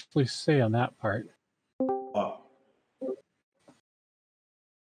doesn't actually say on that part. Oh.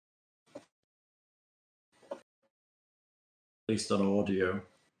 At least on audio.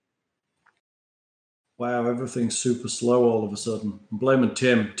 Wow, everything's super slow all of a sudden. I'm blaming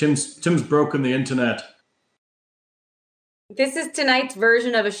Tim. Tim's broken the internet. This is tonight's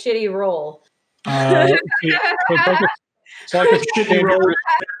version of a shitty roll. See, it's like a Shitty standard, roll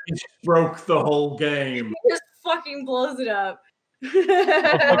broke the whole game. He just fucking blows it up.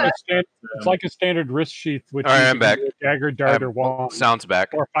 it's like a standard wrist sheath, which All right, you I'm can back. do a dagger, dart, or wand, Sounds back.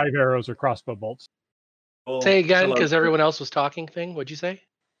 or 5 arrows or crossbow bolts. Say again, Hello. because everyone else was talking. Thing. What'd you say?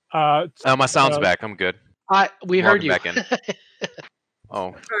 My sound's back. I'm good. We heard Logging you. back in. Oh,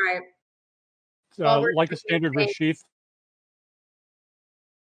 All right. Well, we're like a standard wrist sheath.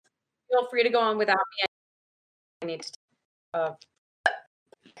 Feel free to go on without me. I need to. I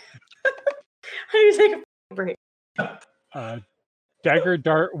need to take a break. Dagger,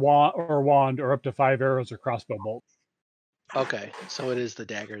 dart, wand, or up to 5 arrows or crossbow bolts. Okay, so it is the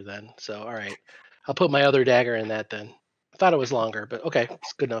dagger then. So all right, I'll put my other dagger in that then. I thought it was longer, but okay,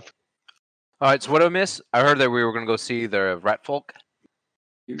 it's good enough. all right. So what did I miss? I heard that we were gonna go see the rat folk.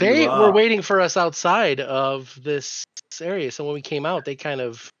 They were waiting for us outside of this area. So when we came out, they kind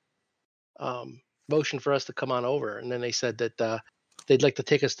of motioned for us to come on over, and then they said that they'd like to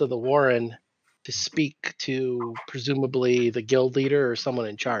take us to the Warren to speak to presumably the guild leader or someone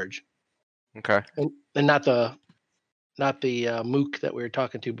in charge, Okay. and not the mook that we were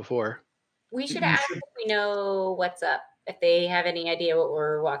talking to before. We should You ask should- if we know what's up, if they have any idea what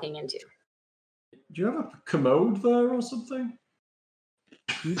we're walking into. Do you have a commode there or something?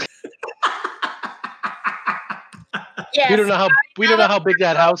 Yes, We don't know how big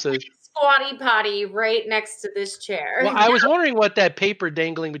that house is. squatty potty right next to this chair. Well, I was wondering what that paper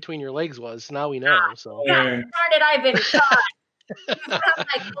dangling between your legs was. Now we know. So God darn it, I've been caught. You found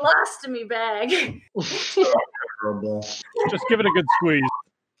my colostomy bag. Terrible. Just give it a good squeeze.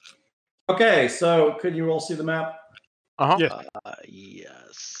 Okay, so can you all see the map? Yes.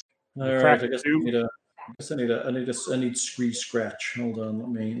 yes. All right, crack I guess tube. I need scree scratch. Hold on, let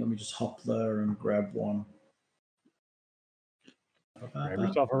me just hop there and grab one. Grab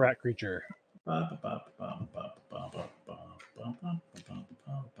yourself a rat creature.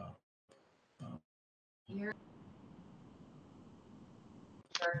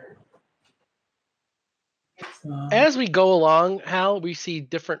 As we go along, Hal, we see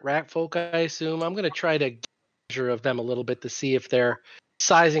different rat folk, I assume. I'm going to try to measure of them a little bit to see if they're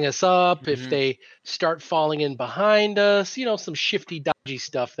sizing us up, if Mhm. they start falling in behind us, some shifty, dodgy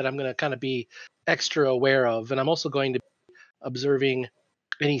stuff that I'm going to kind of be extra aware of. And I'm also going to be observing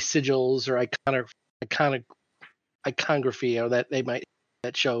any sigils or iconography that they might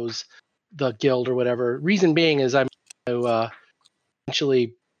that shows the guild or whatever. Reason being is I'm going to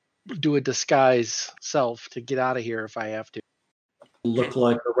eventually do a disguise self to get out of here if I have to. Look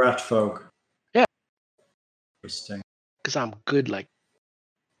like a rat folk. Yeah. Interesting. Because I'm good like.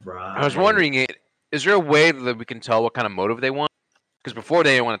 Right. I was wondering, is there a way that we can tell what kind of motive they want? Because before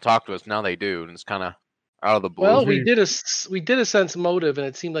they didn't want to talk to us, now they do, and it's kind of out of the blue. Well, we did a sense motive, and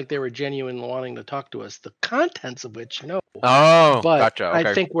it seemed like they were genuine wanting to talk to us. The contents of which, no. Oh, But gotcha. Okay.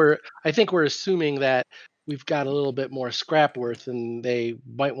 I think we're assuming that we've got a little bit more scrap worth, and they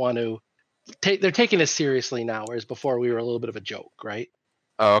might want to they're taking us seriously now, whereas before we were a little bit of a joke, right?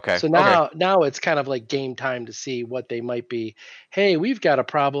 Oh, okay. So now it's kind of like game time to see what they might be. Hey, we've got a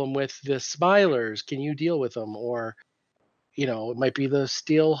problem with the Smilers. Can you deal with them? Or, it might be the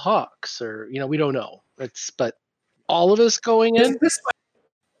Steel Hawks, or we don't know. But all of us going in.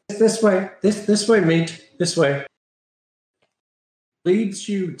 This way, mate. This way. Leads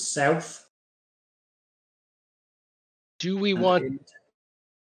you south. Do we want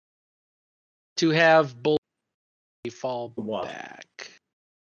to have Bull fall back?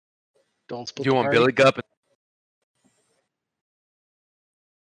 Don't split. Do you the want party. Billy Gup?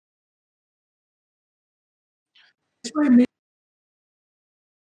 This way, mate.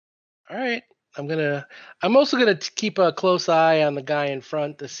 All right. I'm also gonna keep a close eye on the guy in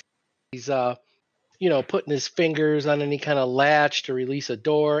front to see if he's putting his fingers on any kind of latch to release a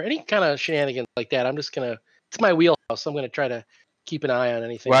door, any kind of shenanigans like that. It's my wheelhouse. I'm gonna try to keep an eye on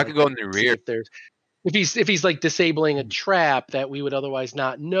anything. Well, I like could go that, in the see rear. if he's like disabling a trap that we would otherwise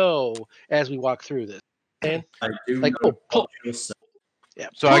not know as we walk through this. I do like know pull. Yeah.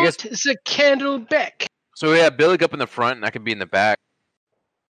 So I guess it's a candle back. So we have Billy Gup in the front, and I could be in the back.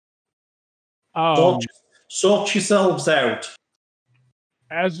 Sort yourselves out.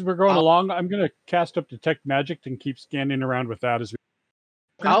 As we're going along, I'm going to cast up Detect Magic and keep scanning around with that as we.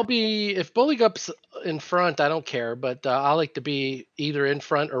 I'll be if Bully Gup's in front. I don't care, but I like to be either in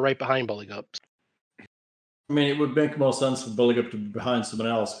front or right behind Bully Gups. I mean, it would make more sense for Bully Gup to be behind someone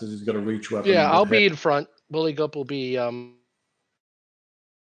else because he's got a reach weapon. Yeah, I'll be in front. Bully Gup will be.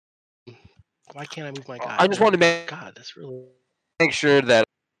 Why can't I move my guy? I just wanted to that's really make sure that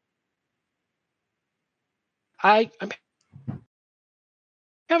I'm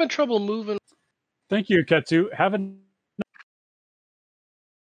having trouble moving. Thank you, Ketsu.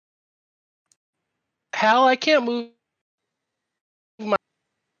 Hal, I can't move my.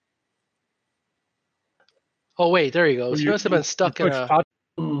 Oh wait, there he goes. He must have been stuck in a. I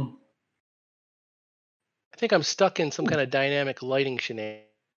think I'm stuck in some kind of dynamic lighting shenanigans.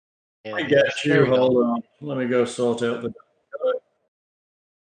 I get you. Hold on. Let me go sort out the.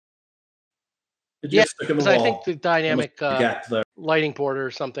 Yeah, because I think the dynamic lighting port or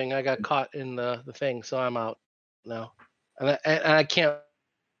something. I got caught in the thing, so I'm out now, and I can't.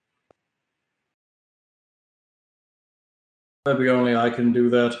 Maybe only I can do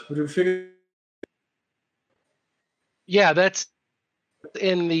that. Would you figure? Yeah, that's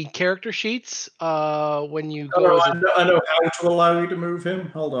in the character sheets. When you go, I know how to allow you to move him.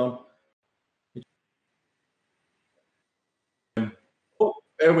 Hold on. Oh,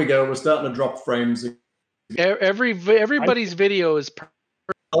 there we go. We're starting to drop frames. Everybody's video is.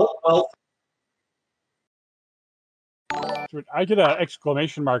 I get an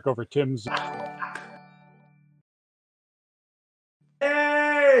exclamation mark over Tim's.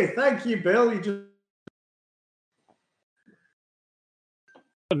 Hey, thank you, Bill. You just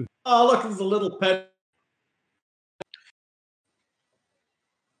Oh, look, there's a little pen.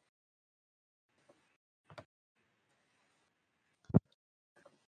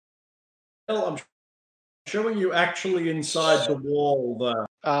 I'm showing you actually inside the wall there.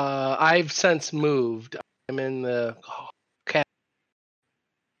 I've since moved. I'm in the cat.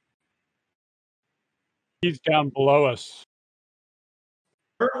 He's down below us.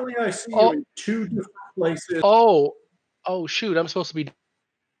 Currently, I see you in two different places. Oh, shoot! I'm supposed to be.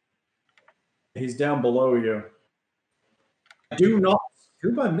 He's down below you. I do not.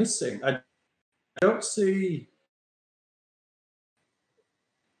 Who am I missing? I don't see.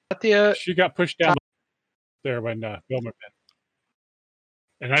 She got pushed down there when Bill moved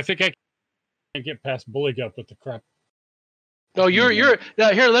in. And I think I can't get past Bully Gup with the crap. No, you're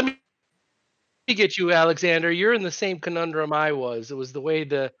now here. Let me get you, Alexander. You're in the same conundrum I was. It was the way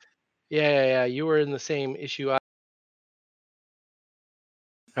yeah. You were in the same issue.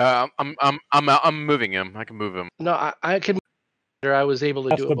 I'm moving him. I can move him. No, I can. I was able to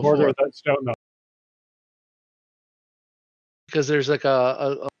That's do the it border before of that stone, though. because there's like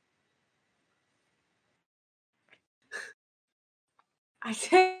a I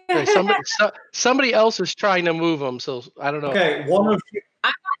think somebody else is trying to move them, so I don't know. Okay, one of you. I'm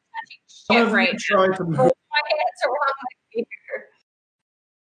not touching shit right try to move. now. Hold my hands around my finger.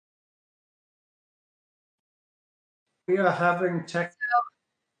 We are having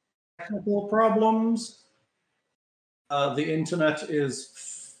technical problems. The internet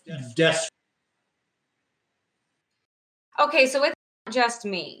is desperate. Okay, so it's not just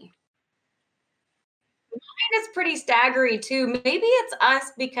me. Mine is pretty staggery too. Maybe it's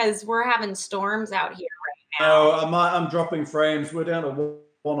us because we're having storms out here right now. No, I'm dropping frames. We're down to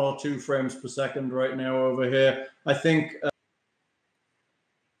 1 or 2 frames per second right now over here. I think.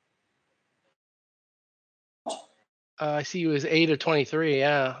 I see you as 8 of 23.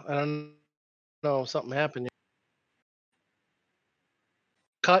 Yeah, I don't know. Something happened.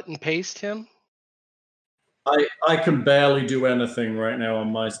 Cut and paste him. I can barely do anything right now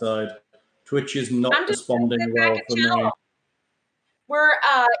on my side. Twitch is not responding well for me. We're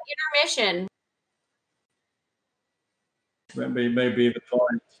intermission. Maybe the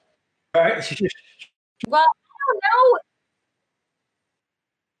point. All right. Well, I don't know.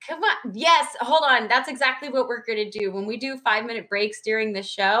 Come on. Yes, hold on. That's exactly what we're gonna do. When we do 5-minute breaks during the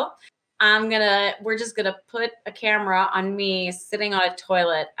show, we're just gonna put a camera on me sitting on a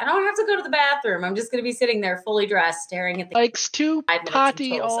toilet. I don't have to go to the bathroom. I'm just gonna be sitting there fully dressed, staring at the likes to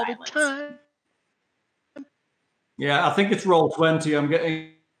potty all the time. Yeah, I think it's Roll20. I'm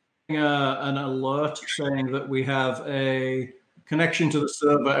getting an alert saying that we have a connection to the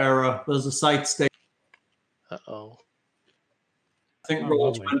server error. There's a site state. Uh-oh. I think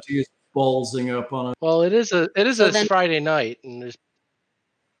Roll20 is ballsing up on it. Well, it is a Friday night, and there's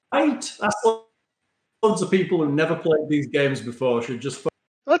right. That's loads of people who never played these games before should just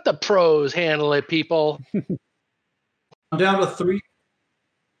let the pros handle it, people. I'm down to 3.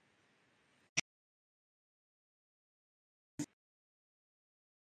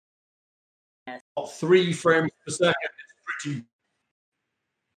 3 frames per second. It's pretty. I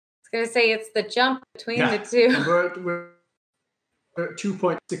was gonna say it's the jump between the two. We're at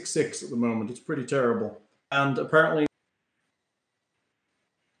 2.66 at the moment. It's pretty terrible. And apparently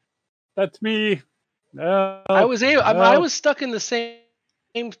that's me. I was stuck in the same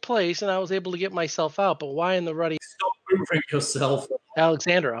place, and I was able to get myself out. But why in the ruddy? Stop moving yourself,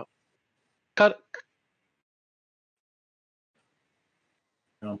 Alexandra. Cut.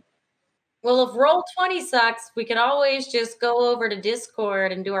 Well, if Roll20 sucks, we could always just go over to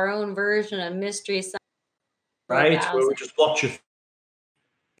Discord and do our own version of Mystery Science. Right, where we just watch it.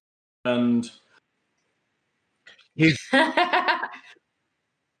 And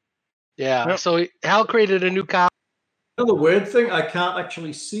yeah, so Hal created a new copy. The weird thing, I can't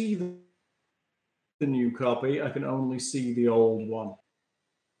actually see the new copy. I can only see the old one.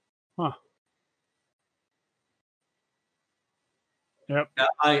 Huh. Yep.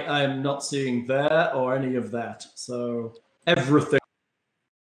 I'm not seeing there or any of that. So everything.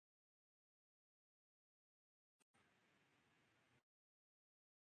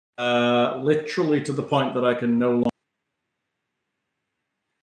 Literally to the point that I can no longer.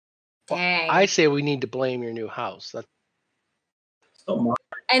 Dang. I say we need to blame your new house. That's so much.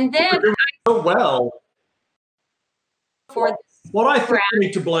 And then we're doing so well. For what I think we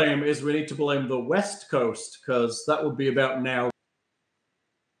need to blame is we need to blame the West Coast, because that would be about now.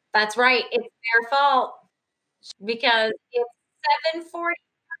 That's right. It's their fault because it's 7:40.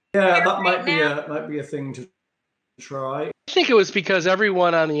 Yeah, that might be a thing to try. I think it was because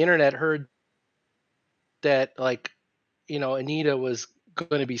everyone on the internet heard that, like, Anita was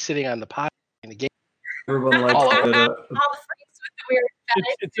going to be sitting on the pot in the game. Everyone likes All it. the freaks with the weird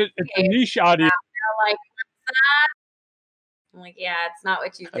fetish. It's a niche audience. They're like, what's that? I'm like, yeah, it's not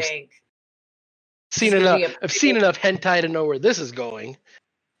what you think. I've seen enough hentai to know where this is going.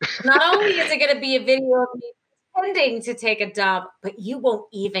 Not only is it going to be a video of me pretending to take a dump, but you won't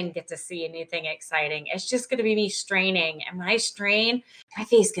even get to see anything exciting. It's just going to be me straining. And when I strain, my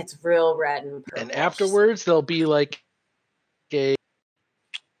face gets real red and purple. And afterwards, there'll be like a...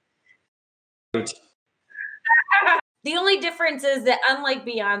 The only difference is that unlike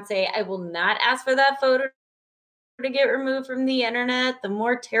Beyonce, I will not ask for that photo to get removed from the internet. The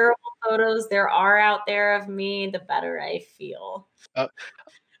more terrible photos there are out there of me, the better I feel. A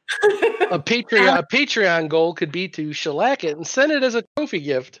Patreon goal could be to shellac it and send it as a trophy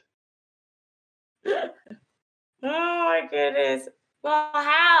gift. Oh my goodness. Well,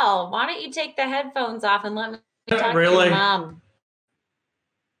 Hal, why don't you take the headphones off and let me talk to your mom?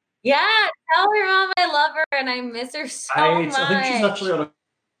 Yeah, tell your mom I love her and I miss her so much. I think she's actually on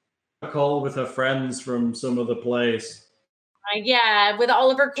a call with her friends from some other place. Yeah, with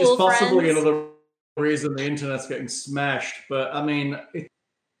all of her cool friends. Which is possibly another reason the internet's getting smashed. But I mean,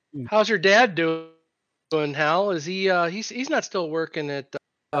 how's your dad doing, Hal? Is he? He's not still working at.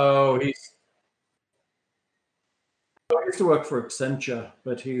 He used to work for Accenture,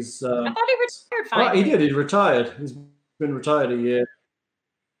 but he's. I thought he retired. Well, he did. He retired. He's been retired a year.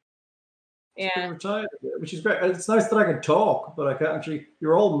 Yeah. Retired, which is great. It's nice that I can talk, but I can't actually.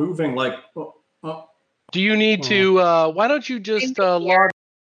 You're all moving like. Do you need to? Why don't you just log?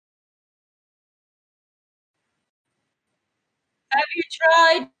 Have you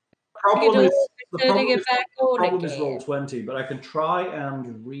tried? The problem is Roll20, but I can try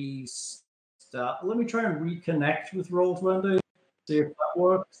and restart. Let me try and reconnect with Roll20. See if that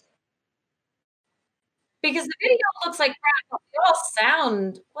works. Because the video looks like crap, but we all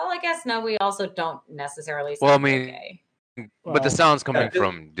sound well. I guess no, we also don't necessarily sound Well, I mean, okay. but the sound's coming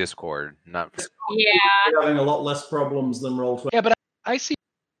from Discord, not. Yeah, we're having a lot less problems than Roll20. Yeah, but I see.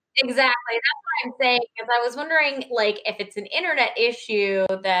 Exactly. That's what I'm saying. Because I was wondering, like, if it's an internet issue,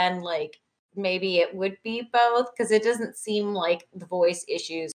 then like maybe it would be both. Because it doesn't seem like the voice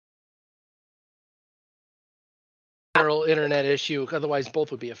issues. General internet issue. Otherwise, both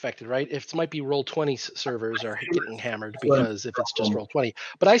would be affected, right? It might be Roll20 servers are getting hammered because if it's just Roll20.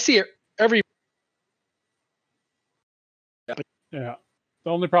 But I see it every. Yeah. The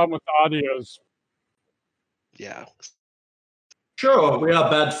only problem with the audio is. Yeah. Sure, we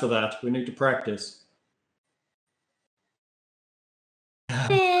are bad for that. We need to practice.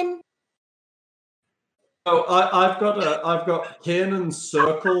 Then. Oh, I've got Kanan's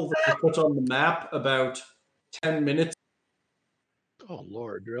circle that I put on the map about 10 minutes. Oh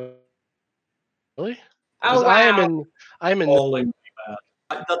Lord, really? Oh wow! I'm in. Falling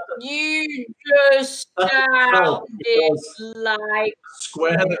bad. You just sounded like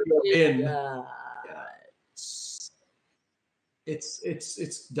square that you're in.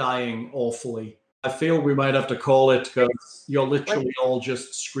 It's dying awfully. I feel we might have to call it because you're literally all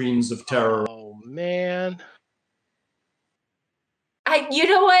just screams of terror. Oh man. You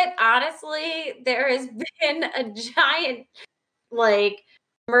know what? Honestly, there has been a giant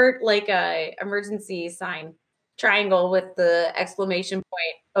a emergency sign triangle with the exclamation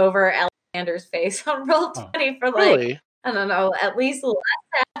point over Alexander's face on Roll20 for really? I don't know, at least the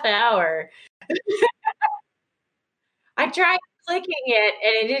last half hour. I tried clicking it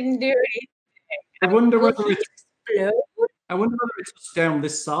and it didn't do anything. I wonder whether it's just down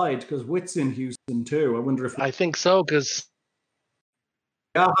this side because Wit's in Houston too. I wonder if I think so because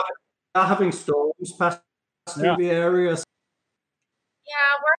are having storms pass through the area.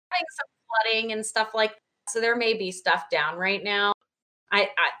 Yeah, we're having some flooding and stuff like that, so there may be stuff down right now.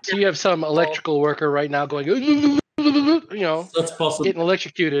 So you have some electrical worker right now going, you know, that's possible, getting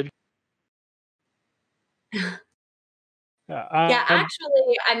electrocuted. Yeah,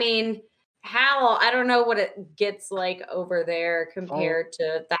 actually, I mean, Hal, I don't know what it gets like over there compared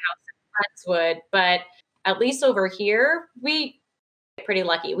to the house in Brentwood, but at least over here, we get pretty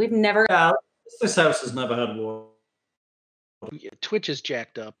lucky. We've never. Yeah, this house has never had water. Twitch is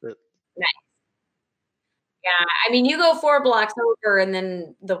jacked up. But... Nice. Yeah, I mean, you go 4 blocks over, and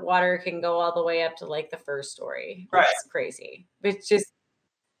then the water can go all the way up to like the first story. Right. It's crazy. It's just.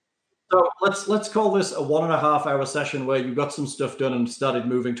 So let's call this a 1.5 hour session where you got some stuff done and started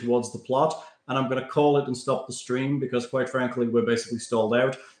moving towards the plot. And I'm going to call it and stop the stream because, quite frankly, we're basically stalled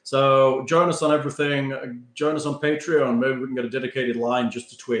out. So join us on everything. Join us on Patreon. Maybe we can get a dedicated line just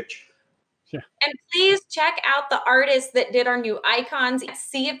to Twitch. And please check out the artists that did our new icons. You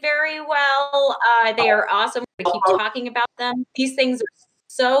see it very well. They are awesome. We keep talking about them. These things are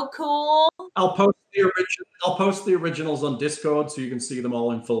so cool. I'll post the originals on Discord so you can see them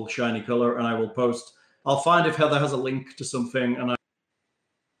all in full shiny color, and I'll find if Heather has a link to something, and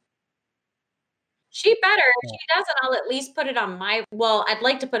She better. If she doesn't, I'll at least put it on I'd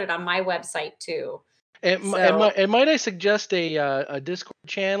like to put it on my website too. And might I suggest a Discord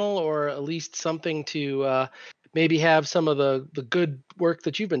channel, or at least something to maybe have some of the good work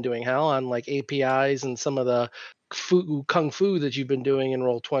that you've been doing, Hal, on like APIs and some of the kung fu that you've been doing in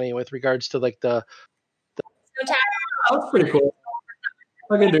Roll20 with regards to like the. That's pretty cool.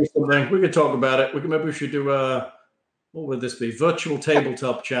 I can do something. We could talk about it. Maybe we should do what would this be? Virtual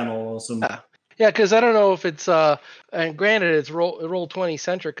tabletop channel or something. Yeah, because I don't know if it's and granted it's Roll20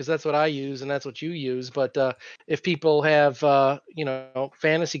 centric because that's what I use and that's what you use. But if people have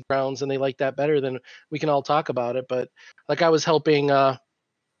fantasy grounds and they like that better, then we can all talk about it. But like I was helping some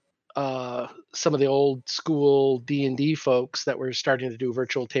of the old school D&D folks that were starting to do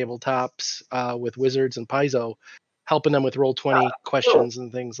virtual tabletops with Wizards and Paizo, helping them with Roll20 questions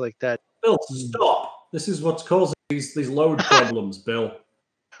and things like that. Bill, stop! This is what's causing these load problems, Bill.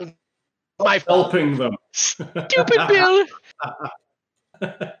 My fault. Helping them. Stupid Bill.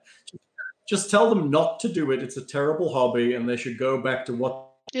 Just tell them not to do it. It's a terrible hobby, and they should go back to what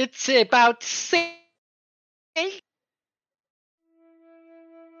it's about. Say.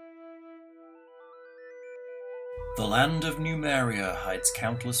 The land of Numeria hides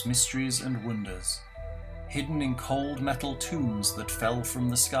countless mysteries and wonders, hidden in cold metal tombs that fell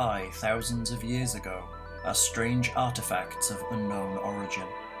from the sky thousands of years ago are strange artifacts of unknown origin.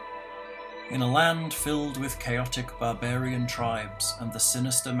 In a land filled with chaotic barbarian tribes and the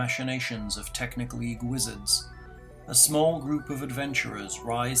sinister machinations of Technic League wizards, a small group of adventurers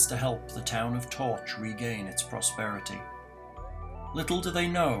rise to help the town of Torch regain its prosperity. Little do they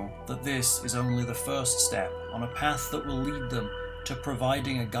know that this is only the first step on a path that will lead them to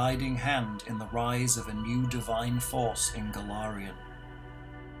providing a guiding hand in the rise of a new divine force in Golarion.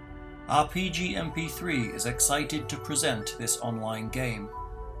 RPG MP3 is excited to present this online game,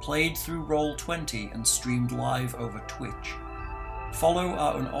 played through Roll20 and streamed live over Twitch. Follow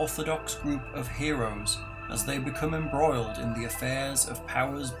our unorthodox group of heroes as they become embroiled in the affairs of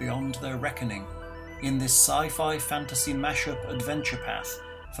powers beyond their reckoning in this sci-fi fantasy mashup adventure path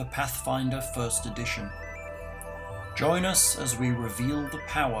for Pathfinder 1st Edition. Join us as we reveal the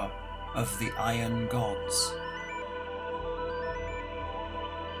power of the Iron Gods.